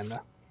on.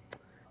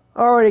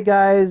 Alrighty,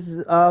 guys.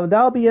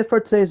 That'll be it for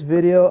today's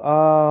video.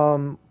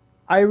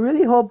 I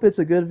really hope it's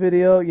a good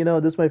video. You know,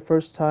 this is my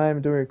first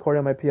time doing recording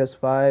on my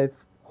PS5.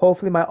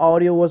 Hopefully, my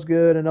audio was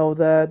good and all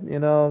that. You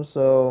know,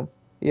 so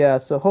yeah.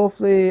 So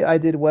hopefully, I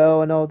did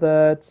well and all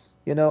that.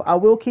 You know, I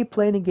will keep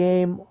playing the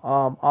game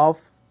off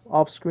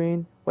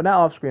screen. Well, not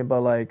off screen,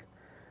 but like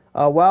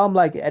while I'm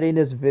like editing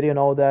this video and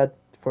all that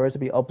for it to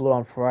be uploaded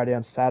on Friday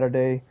and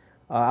Saturday.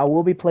 I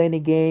will be playing the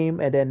game,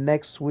 and then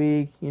next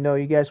week, you know,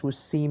 you guys will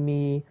see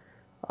me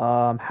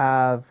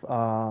have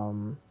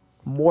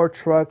more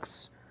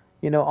trucks,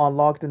 you know,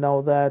 unlocked and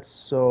all that.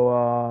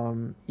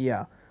 So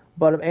yeah.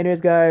 But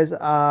anyways, guys,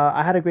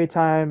 I had a great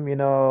time, you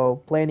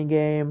know, playing the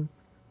game.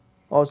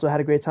 Also had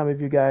a great time with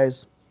you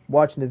guys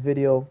watching the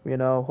video. You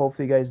know,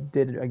 hopefully you guys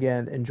did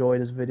again enjoy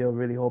this video.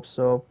 Really hope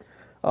so.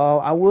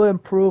 I will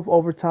improve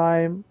over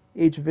time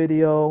each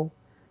video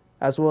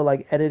as well,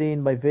 like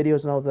editing my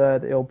videos and all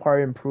that. It'll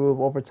probably improve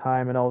over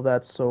time and all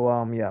that.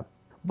 So yeah.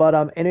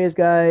 But anyways,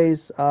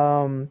 guys,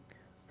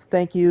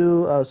 thank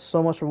you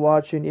so much for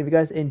watching. If you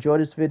guys enjoyed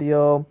this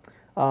video,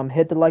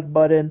 hit the like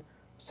button,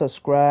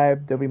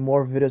 subscribe. There'll be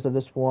more videos of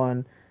this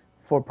one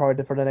for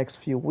probably for the next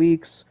few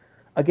weeks.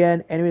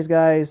 Again, anyways,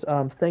 guys,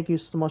 thank you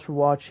so much for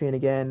watching.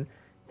 Again,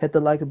 hit the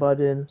like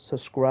button,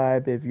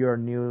 subscribe if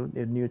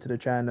new to the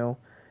channel,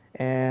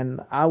 and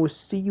I will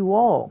see you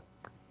all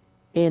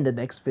in the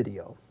next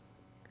video.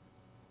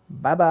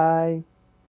 Bye bye.